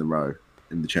 games in a row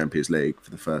in the Champions League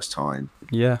for the first time.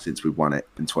 Yeah. Since we won it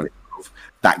in 2012.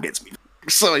 That gets me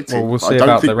excited. Well, we'll see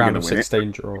about the round of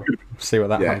 16 draw. See what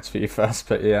that holds for you first.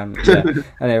 But yeah. Anyway,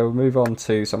 we'll move on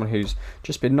to someone who's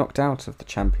just been knocked out of the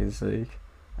Champions League,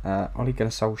 Ole Gunnar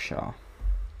Solskjaer.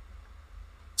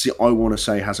 See, I want to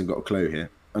say hasn't got a clue here,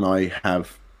 and I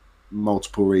have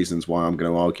multiple reasons why I'm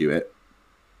going to argue it.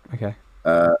 Okay.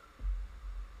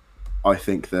 I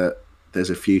think that there's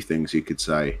a few things you could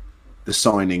say. The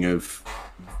signing of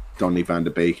Donny van der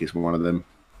Beek is one of them.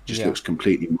 Just looks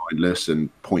completely mindless and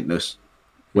pointless.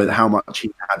 Whether how much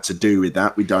he had to do with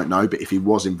that, we don't know. But if he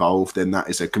was involved, then that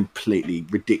is a completely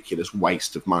ridiculous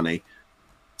waste of money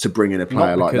to bring in a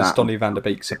player like that. Not because Donny van der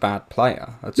Beek's a bad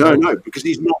player. No, because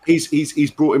he's not.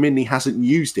 He's brought him in. He hasn't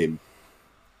used him.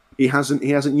 He hasn't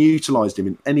utilised him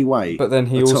in any way. But then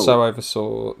he also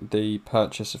oversaw the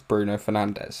purchase of Bruno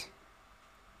Fernandes.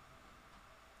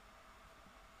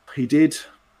 He did,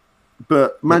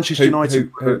 but Manchester United,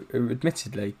 who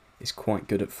admittedly is quite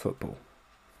good at football.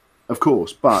 Of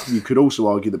course, but you could also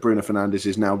argue that Bruno Fernandes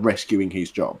is now rescuing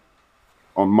his job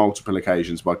on multiple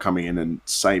occasions by coming in and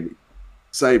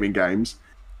saving games.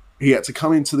 He had to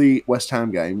come into the West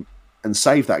Ham game and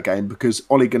save that game because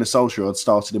Ole Gunnar Solskjaer had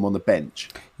started him on the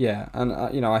bench. Yeah, and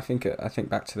I think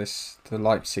back to the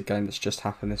Leipzig game that's just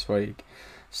happened this week.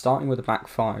 Starting with a back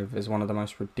five is one of the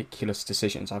most ridiculous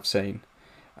decisions I've seen.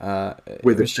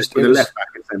 With a left back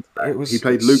and centre back. It was he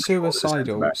played Luke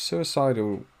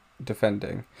suicidal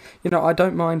defending. I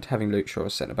don't mind having Luke Shaw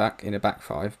as centre back in a back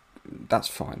five. That's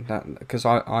fine. Because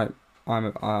I've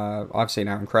seen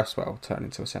Aaron Cresswell turn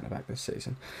into a centre back this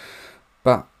season.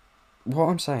 But what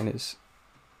I'm saying is,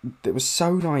 it was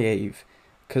so naive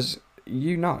because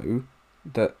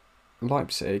that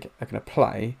Leipzig are going to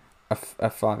play a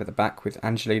five at the back with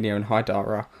Angelino and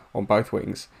Haidara on both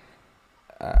wings.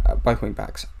 Both wing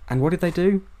backs, and what did they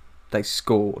do? They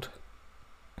scored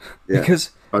because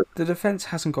the defence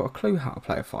hasn't got a clue how to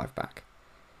play a five back.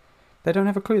 They don't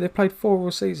have a clue. They played 4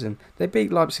 all season. They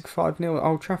beat Leipzig 5-0 at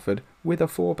Old Trafford with a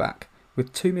 4 back,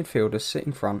 with 2 midfielders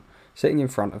sitting in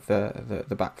front of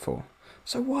the back 4.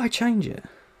 So why change it?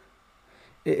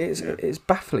 It's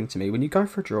baffling to me when you go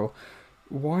for a draw.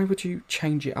 Why would you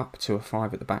change it up to a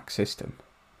 5 at the back system?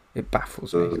 It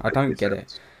baffles me. I don't get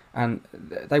it. And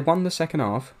they won the second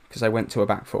half because they went to a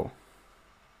back 4.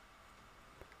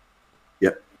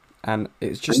 Yep. And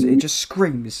it just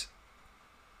screams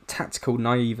tactical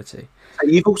naivety.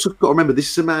 You've also got to remember, this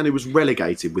is a man who was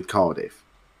relegated with Cardiff.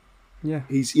 Yeah.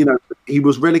 He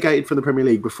was relegated from the Premier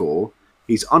League before.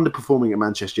 He's underperforming at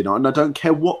Manchester United. And I don't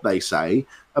care what they say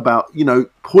about,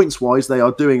 points-wise, they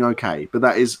are doing okay. But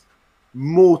that is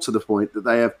more to the point that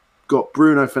they have got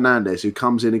Bruno Fernandes, who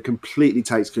comes in and completely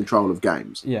takes control of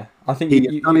games. Yeah, I think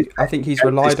he's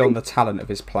relied on the talent of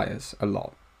his players a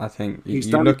lot. I think you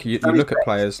look at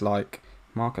players like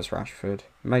Marcus Rashford,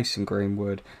 Mason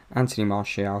Greenwood, Anthony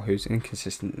Martial, who's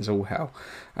inconsistent as all hell,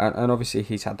 and obviously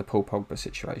he's had the Paul Pogba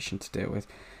situation to deal with.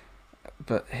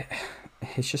 But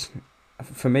he's just,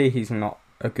 for me, he's not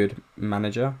a good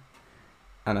manager.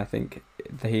 And I think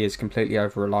he is completely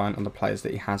over-reliant on the players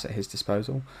that he has at his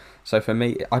disposal. So for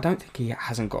me, I don't think he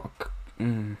hasn't got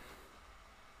I'm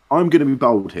going to be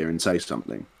bold here and say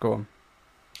something. Go on.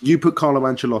 You put Carlo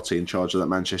Ancelotti in charge of that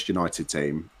Manchester United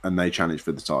team and they challenge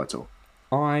for the title.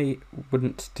 I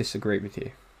wouldn't disagree with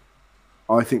you.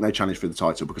 I think they challenge for the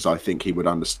title because I think he would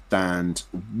understand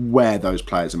where those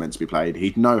players are meant to be played.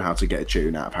 He'd know how to get a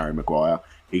tune out of Harry Maguire.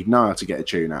 He'd know how to get a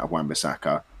tune out of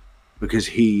Wan-Bissaka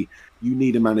because you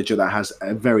need a manager that has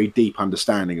a very deep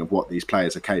understanding of what these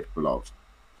players are capable of.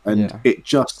 And it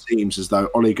just seems as though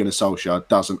Ole Gunnar Solskjaer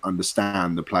doesn't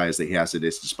understand the players that he has at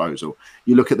his disposal.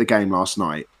 You look at the game last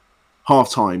night,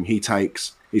 half-time,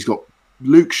 he's got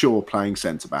Luke Shaw playing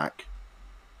centre-back,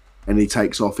 and he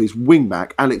takes off his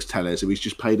wing-back, Alex Telles, who he's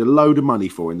just paid a load of money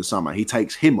for in the summer. He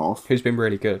takes him off. Who's been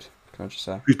really good, can I just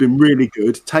say. Who's been really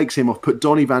good, takes him off, put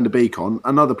Donny van der Beek on,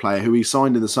 another player who he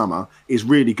signed in the summer, is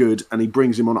really good, and he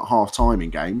brings him on at half-time in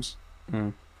games.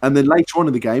 Mm. And then later on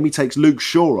in the game, he takes Luke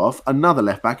Shaw off, another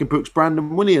left-back, and puts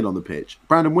Brandon Williams on the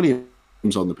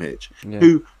pitch,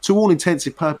 who, to all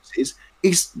intensive purposes,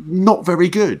 is not very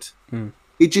good. Mm.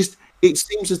 It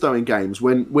seems as though in games,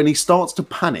 when he starts to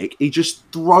panic, he just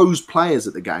throws players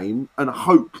at the game and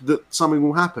hope that something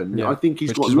will happen. Yeah, I think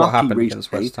he's got lucky what happened recently.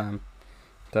 Against West Ham.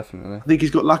 Definitely. I think he's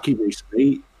got lucky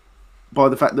recently by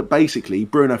the fact that basically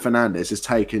Bruno Fernandes has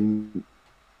taken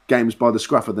games by the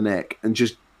scruff of the neck and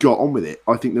just got on with it.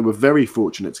 I think they were very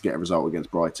fortunate to get a result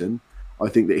against Brighton. I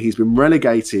think that he's been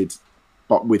relegated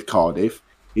with Cardiff.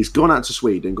 He's gone out to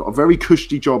Sweden, got a very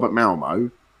cushy job at Malmo,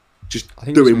 just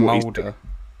doing what he's doing.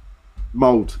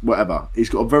 Mould, whatever. He's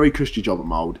got a very cushy job at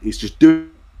Mould. He's just doing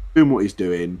what he's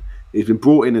doing. He's been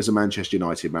brought in as a Manchester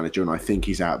United manager, and I think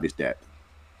he's out of his depth.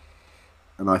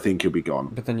 And I think he'll be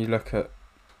gone. But then you look at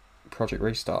Project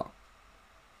Restart.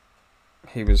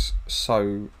 He was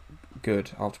so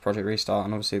good after Project Restart,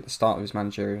 and obviously at the start of his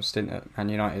managerial stint at Man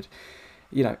United,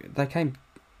 you know, they came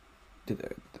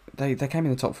in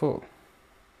the top 4.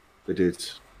 They did.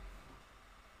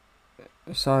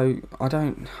 So I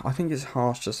think it's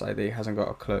harsh to say that he hasn't got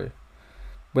a clue.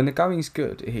 When the going's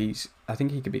good, I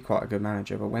think he could be quite a good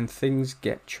manager, but when things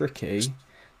get tricky,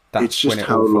 that's when it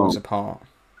all falls apart.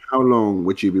 How long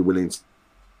would you be willing to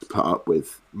put up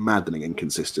with maddening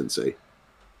inconsistency?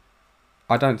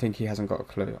 I don't think he hasn't got a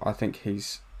clue. I think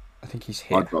he's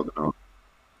here. I'd rather not.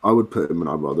 I would put him, and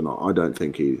I'd rather not. I don't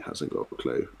think he hasn't got a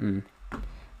clue.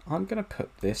 I'm going to put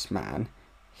this man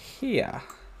here.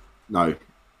 No.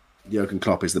 Jurgen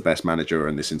Klopp is the best manager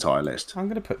in this entire list. I'm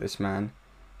going to put this man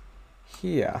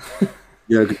here.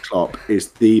 Jurgen Klopp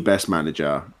is the best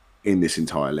manager in this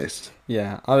entire list.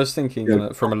 Yeah, I was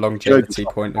thinking from a longevity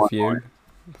point of view.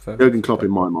 Jurgen Klopp,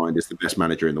 in my mind, is the best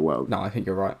manager in the world. No, I think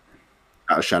you're right.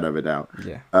 Without a shadow of a doubt.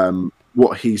 Yeah.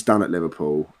 What he's done at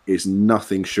Liverpool is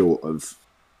nothing short of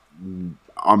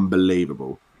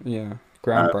unbelievable. Yeah,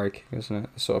 groundbreaking, isn't it?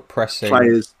 Sort of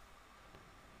pressing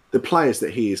the players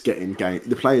that he is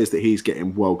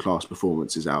getting world-class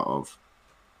performances out of.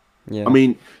 Yeah. I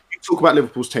mean, you talk about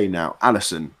Liverpool's team now.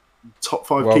 Alisson, top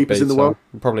 5 world keepers beater, in the world.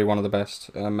 Probably one of the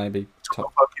best. Maybe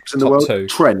top 5 keepers in the world. 2.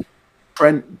 Trent,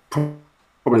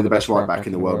 probably the best right back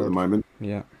in the world at the moment.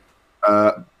 Yeah.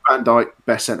 Van Dijk,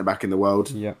 best centre back in the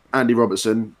world. Yeah. Andy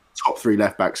Robertson, top 3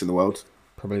 left backs in the world.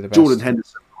 Probably the best.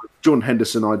 Jordan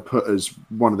Henderson, I'd put as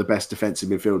one of the best defensive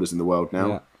midfielders in the world now.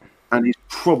 Yeah. And he's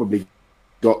probably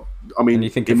got. I mean, and you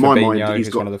think in of my Fabinho, mind,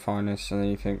 he's one of the finest, and then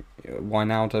you think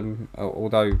Wijnaldum,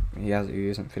 although he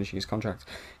isn't finishing his contract,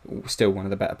 still one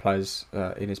of the better players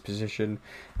in his position.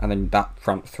 And then that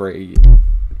front 3,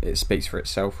 it speaks for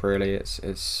itself. Really,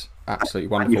 it's absolutely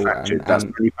wonderful. That's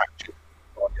manufactured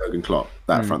by Jurgen Klopp.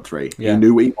 That front 3, yeah. He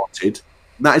knew what he wanted.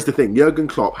 And that is the thing. Jurgen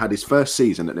Klopp had his first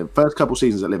couple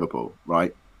seasons at Liverpool.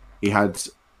 Right, he had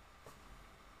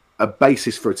a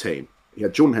basis for a team. He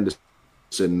had Jordan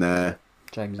Henderson there.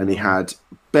 And he had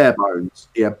bare bones.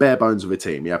 He had bare bones of a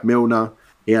team. He had Milner.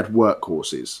 He had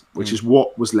workhorses, which is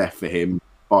what was left for him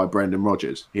by Brendan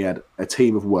Rodgers. He had a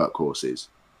team of workhorses,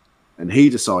 and he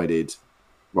decided,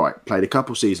 right, played a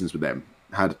couple seasons with them,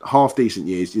 had half decent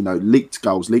years, leaked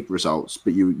goals, leaked results,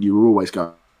 but you were always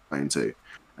going to.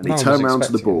 And he turned around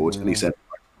to the board and he said,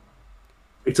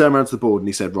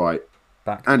 right,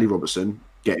 Andy Robertson,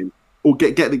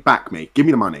 back me, give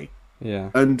me the money.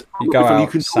 Yeah, and you go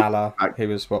out. Salah, he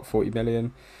was 40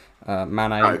 million.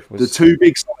 Mane was the two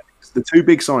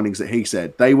big signings that he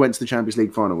said they went to the Champions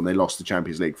League final when they lost the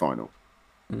Champions League final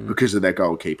because of their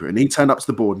goalkeeper. And he turned up to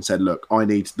the board and said, "Look, I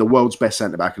need the world's best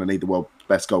centre back and I need the world's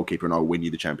best goalkeeper, and I'll win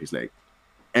you the Champions League."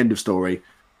 End of story.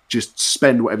 Just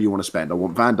spend whatever you want to spend. I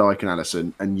want Van Dijk and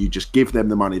Alisson, and you just give them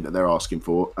the money that they're asking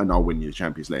for, and I'll win you the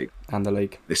Champions League and the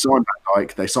league. They signed Van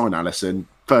Dijk, they signed Alisson.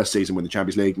 First season win the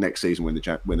Champions League, next season win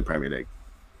the Premier League.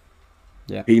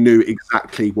 Yeah, he knew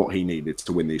exactly what he needed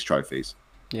to win these trophies.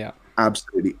 Yeah,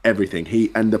 absolutely everything.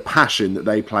 And the passion that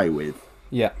they play with.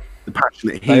 Yeah, the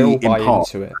passion that they all buy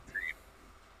into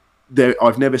it.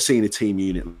 I've never seen a team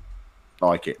unit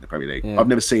like it in the Premier League. Yeah. I've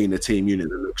never seen a team unit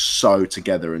that looks so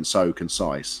together and so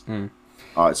concise.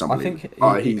 It's unbelievable.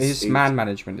 I think his man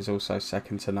management is also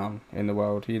second to none in the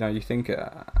world. You think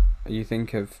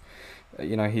of.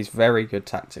 He's very good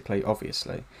tactically,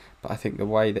 obviously, but I think the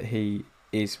way that he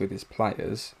is with his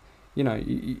players, you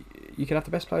can have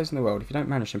the best players in the world. If you don't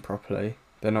manage them properly,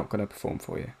 they're not going to perform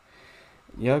for you.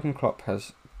 Jurgen Klopp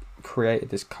has created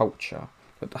this culture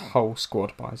that the whole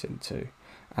squad buys into,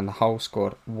 and the whole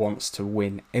squad wants to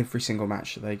win every single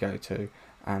match that they go to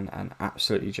and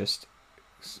absolutely just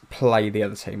play the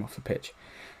other team off the pitch.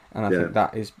 And I think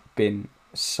that has been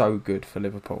so good for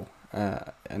Liverpool.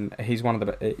 And he's one of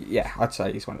the I'd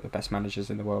say he's one of the best managers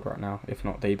in the world right now, if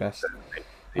not the best.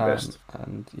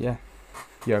 And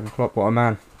Jurgen Klopp, what a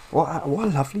man! What a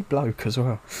lovely bloke as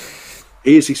well.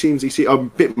 He is. He seems. I'm a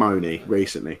bit moany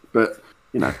recently, but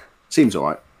seems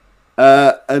alright.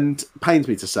 And pains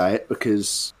me to say it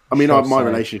because my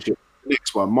relationship.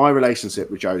 Next one, my relationship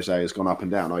with Jose has gone up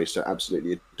and down. I used to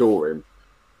absolutely adore him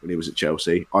when he was at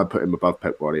Chelsea. I put him above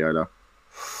Pep Guardiola.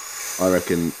 I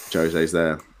reckon Jose's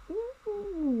there.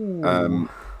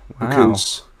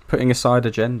 Because putting aside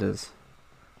agendas.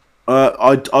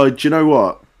 Do you know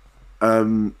what?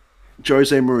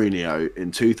 Jose Mourinho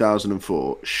in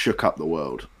 2004 shook up the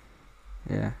world.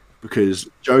 Yeah. Because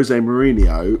Jose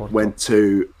Mourinho went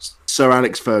to Sir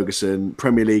Alex Ferguson,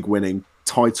 Premier League winning,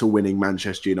 title winning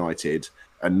Manchester United,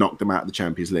 and knocked them out of the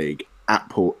Champions League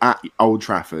at Old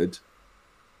Trafford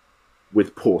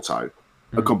with Porto,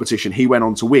 a competition he went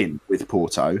on to win with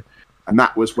Porto. And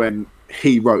that was when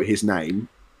he wrote his name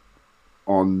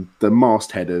on the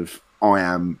masthead of "I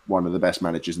am one of the best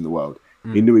managers in the world."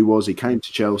 He knew he was. He came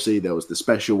to Chelsea. There was the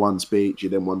special one speech. He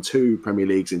then won 2 Premier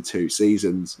Leagues in 2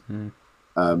 seasons.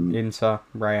 Inter,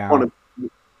 Real.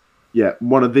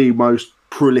 One of the most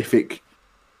prolific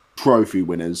trophy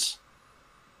winners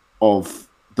of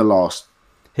the last.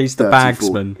 He's the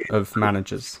bagsman of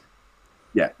managers.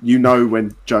 Yeah,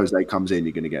 when Jose comes in,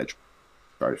 you're going to get a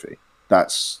trophy.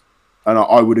 And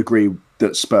I would agree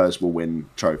that Spurs will win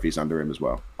trophies under him as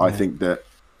well. Yeah. I think that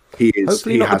he is.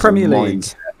 Hopefully not the Premier League,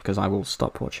 because I will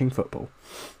stop watching football.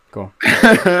 Go on.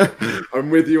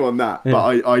 I'm with you on that,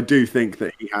 but I do think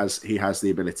that he has the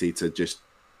ability to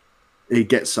he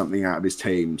gets something out of his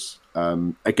teams.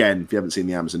 Again, if you haven't seen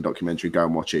the Amazon documentary, go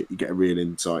and watch it. You get a real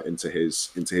insight into his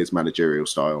managerial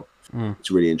style. It's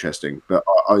really interesting. But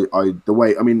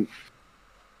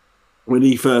when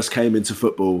he first came into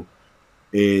football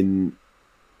in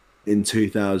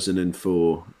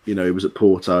 2004, he was at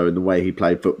Porto, and the way he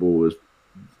played football was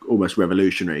almost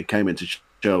revolutionary. He came into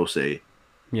Chelsea,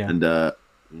 and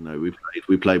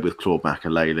we played with Claude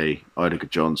Makelele, Idaho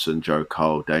Johnson, Joe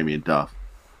Cole, Damien Duff.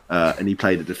 And he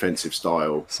played a defensive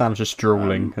style. Sam's just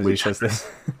drooling as he says this.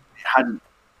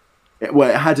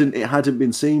 It hadn't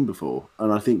been seen before,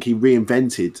 and I think he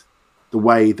reinvented the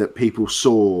way that people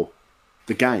saw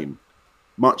the game,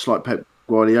 much like Pep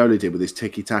Guardiola did with his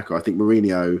tiki-taka. I think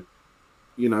Mourinho,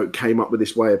 came up with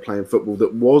this way of playing football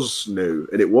that was new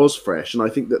and it was fresh, and I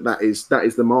think that is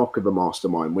the mark of a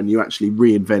mastermind, when you actually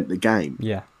reinvent the game.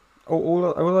 Yeah. All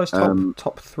those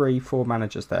top 3-4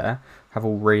 managers there have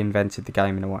all reinvented the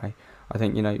game in a way. I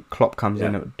think Klopp comes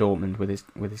in at Dortmund with his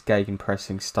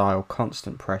gegenpressing style,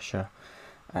 constant pressure,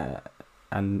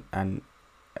 and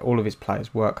all of his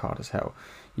players work hard as hell.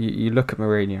 You look at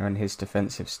Mourinho and his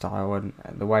defensive style and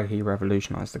the way he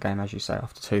revolutionised the game, as you say,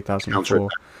 after 2004,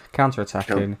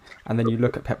 counter-attacking, and then you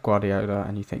look at Pep Guardiola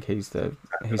and you think he's the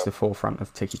forefront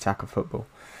of tiki-taka football.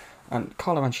 And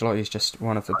Carlo Ancelotti is just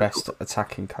one of the best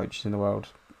attacking coaches in the world.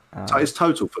 It's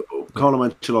total football. Carlo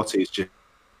Ancelotti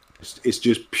is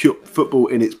just pure football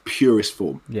in its purest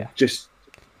form. Yeah.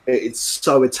 It's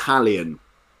so Italian.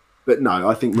 But no,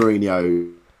 I think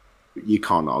Mourinho, you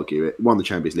can't argue it. Won the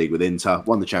Champions League with Inter,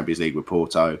 won the Champions League with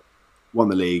Porto, won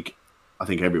the league, I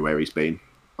think, everywhere he's been.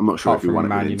 I'm not sure if he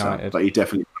won it with Inter, but he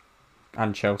definitely...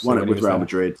 And Chelsea. Won it with Real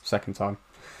Madrid. Second time.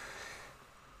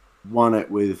 He won it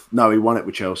with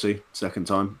Chelsea second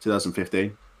time,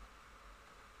 2015.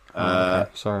 Okay.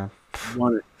 Sorry.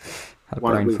 Won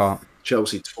it with fart.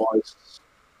 Chelsea twice.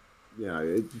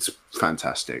 It's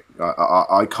fantastic.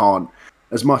 I can't,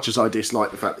 as much as I dislike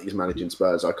the fact that he's managing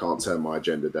Spurs, I can't turn my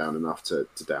agenda down enough to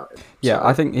doubt him. Yeah, so,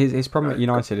 I think his problem at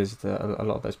United is that a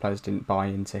lot of those players didn't buy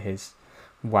into his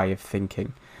way of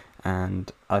thinking,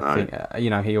 and I think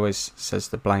he always says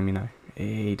the blame.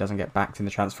 He doesn't get backed in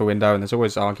the transfer window, and there's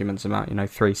always arguments about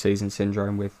 3-season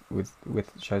syndrome with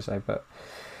Jose, but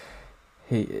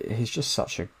he's just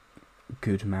such a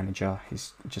good manager.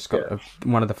 He's just got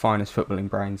one of the finest footballing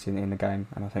brains in the game,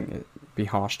 and I think it'd be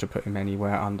harsh to put him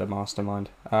anywhere under mastermind.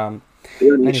 The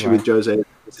only issue with Jose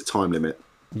is the time limit.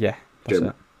 Yeah, that's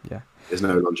it. Yeah, there's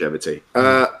no longevity.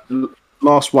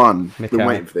 Last one. Been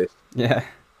waiting for this. Yeah.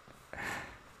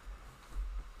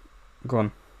 Go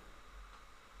on,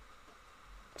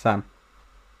 Sam.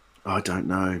 I don't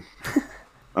know.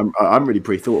 I'm really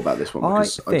pre-thought about this one. I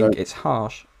think it's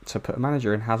harsh to put a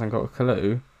manager in hasn't got a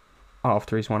clue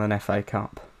after he's won an FA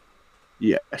Cup.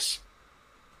 Yes.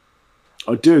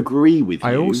 I do agree with you.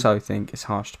 I also think it's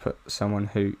harsh to put someone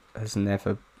who has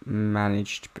never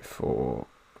managed before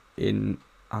in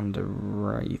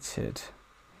underrated.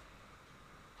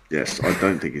 Yes, I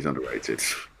don't think he's underrated.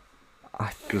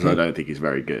 Because I don't think he's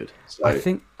very good. So I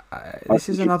think this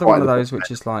is another one of those which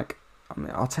is like,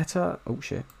 Arteta. Oh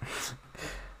shit!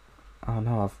 Oh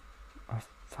no, I've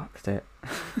fucked it.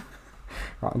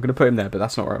 Right, I'm going to put him there, but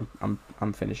that's not where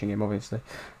I'm finishing him, obviously.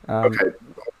 Okay,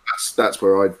 that's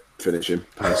where I'd finish him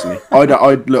personally.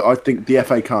 I think the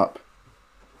FA Cup,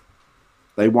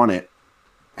 they won it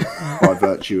by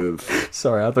virtue of.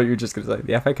 Sorry, I thought you were just going to say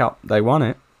the FA Cup. They won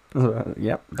it.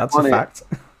 Yep, that's a fact.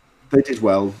 They did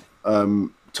well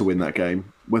to win that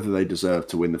game. Whether they deserve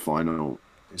to win the final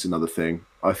is another thing.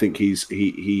 I think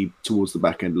he towards the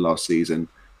back end of last season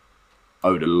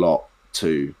owed a lot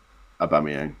to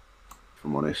Aubameyang. If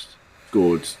I'm honest,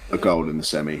 scored a goal in the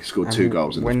semi, scored 2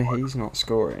 goals in the final. When he's not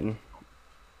scoring,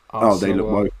 they look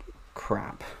woeful.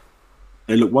 Crap.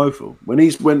 They look woeful. When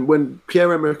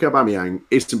Pierre-Emerick Aubameyang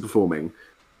isn't performing,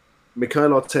 Mikel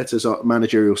Arteta's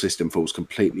managerial system falls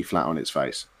completely flat on its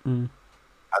face. And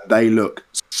they look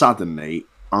suddenly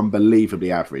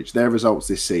unbelievably average. Their results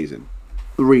this season: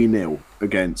 3-0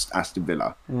 against Aston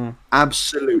Villa,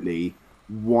 absolutely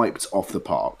wiped off the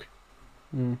park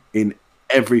in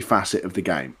every facet of the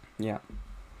game. Yeah,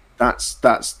 that's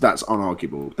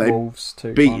unarguable. They Wolves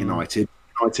beat United.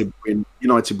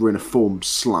 United were in a form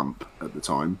slump at the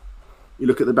time. You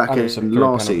look at the back end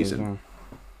last season,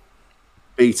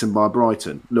 beaten by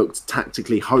Brighton, looked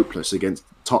tactically hopeless against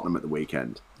Tottenham at the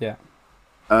weekend. Yeah.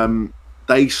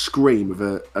 They scream of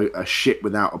a ship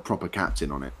without a proper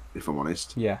captain on it, if I'm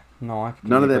honest. Yeah, no, I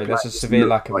completely agree. There's a severe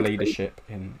lack of leadership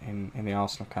in the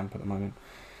Arsenal camp at the moment,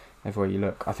 everywhere you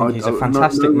look. I think he's a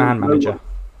fantastic manager.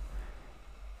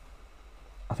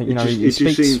 I think, he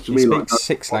speaks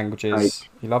 6 languages.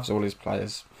 He loves all his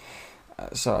players.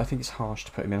 So I think it's harsh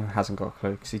to put him in and hasn't got a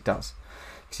clue, because he does.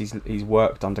 Because he's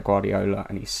worked under Guardiola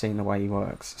and he's seen the way he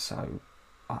works. So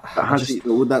that's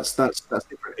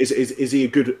different. Is he a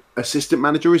good assistant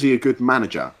manager? Or is he a good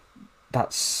manager?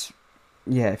 If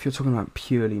you're talking about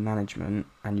purely management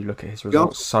and you look at his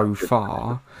results so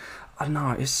far, I don't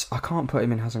know. I can't put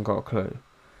him in hasn't got a clue.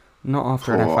 Not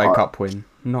after an FA Cup win.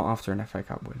 Not after an FA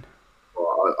Cup win.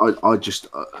 I just.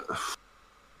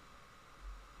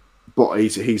 But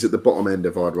he's at the bottom end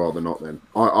of I'd rather not. Then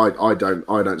I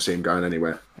don't see him going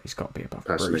anywhere. He's got to be above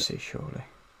Brucey, surely.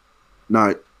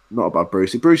 No, not above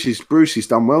Brucey. Brucey's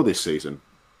done well this season.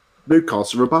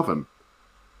 Newcastle are above him.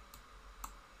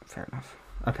 Fair enough.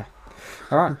 Okay.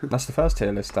 All right, that's the first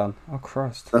tier list done. Oh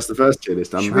Christ. That's the first tier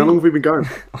list done. How long have we been going?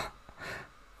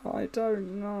 I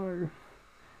don't know.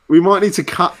 We might need to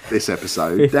cut this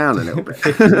episode down a little bit.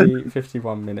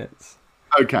 51 minutes.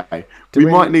 Okay. We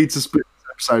might need to split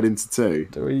episode into 2.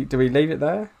 Do we leave it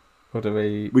there, or do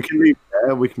we? We can leave it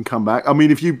there. We can come back. I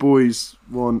mean, if you boys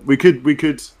want, we could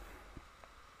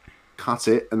cut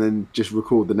it and then just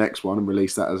record the next one and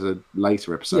release that as a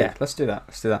later episode. Yeah, let's do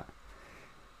that.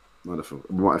 Wonderful.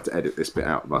 We might have to edit this bit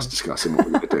out of us discussing what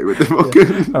we're going to do with them.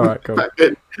 Yeah. All right, cool. All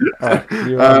right,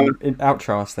 you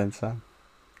outro us then, Sam.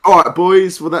 All right,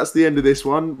 boys. Well, that's the end of this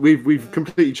one. We've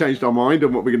completely changed our mind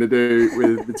on what we're going to do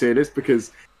with the tier list,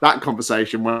 because that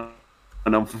conversation went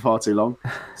on for far too long.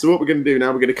 So what we're going to do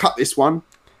now, we're going to cut this one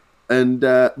and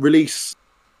release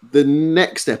the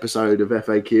next episode of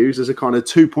FAQs as a kind of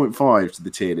 2.5 to the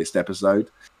tier list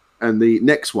episode. And the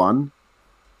next one,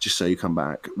 just so you come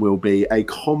back, will be a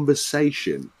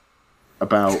conversation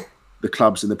about the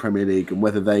clubs in the Premier League and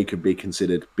whether they could be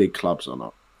considered big clubs or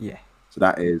not. Yeah. So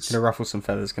that is going to ruffle some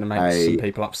feathers, going to make some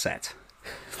people upset.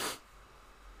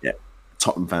 Yeah.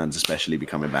 Tottenham fans especially be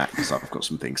coming back, because I've got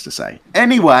some things to say.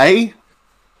 Anyway,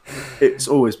 it's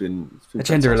always been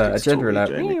agenda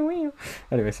alert.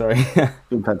 Anyway, sorry. It's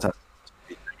been fantastic.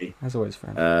 As always,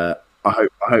 friend. I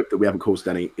hope that we haven't caused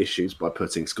any issues by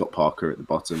putting Scott Parker at the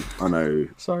bottom. I know.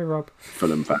 Sorry, Rob.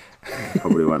 Fulham fans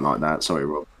probably won't like that. Sorry,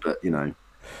 Rob. But,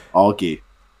 argue.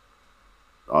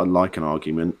 I like an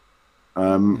argument.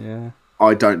 Yeah.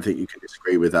 I don't think you can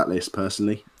disagree with that list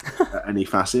personally at any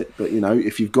facet. But,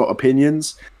 if you've got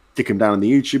opinions, stick them down in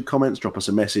the YouTube comments. Drop us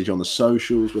a message on the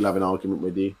socials. We'll have an argument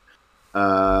with you.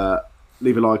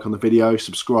 Leave a like on the video.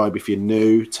 Subscribe if you're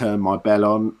new. Turn my bell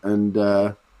on.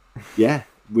 And,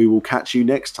 we will catch you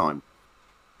next time.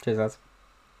 Cheers, lads.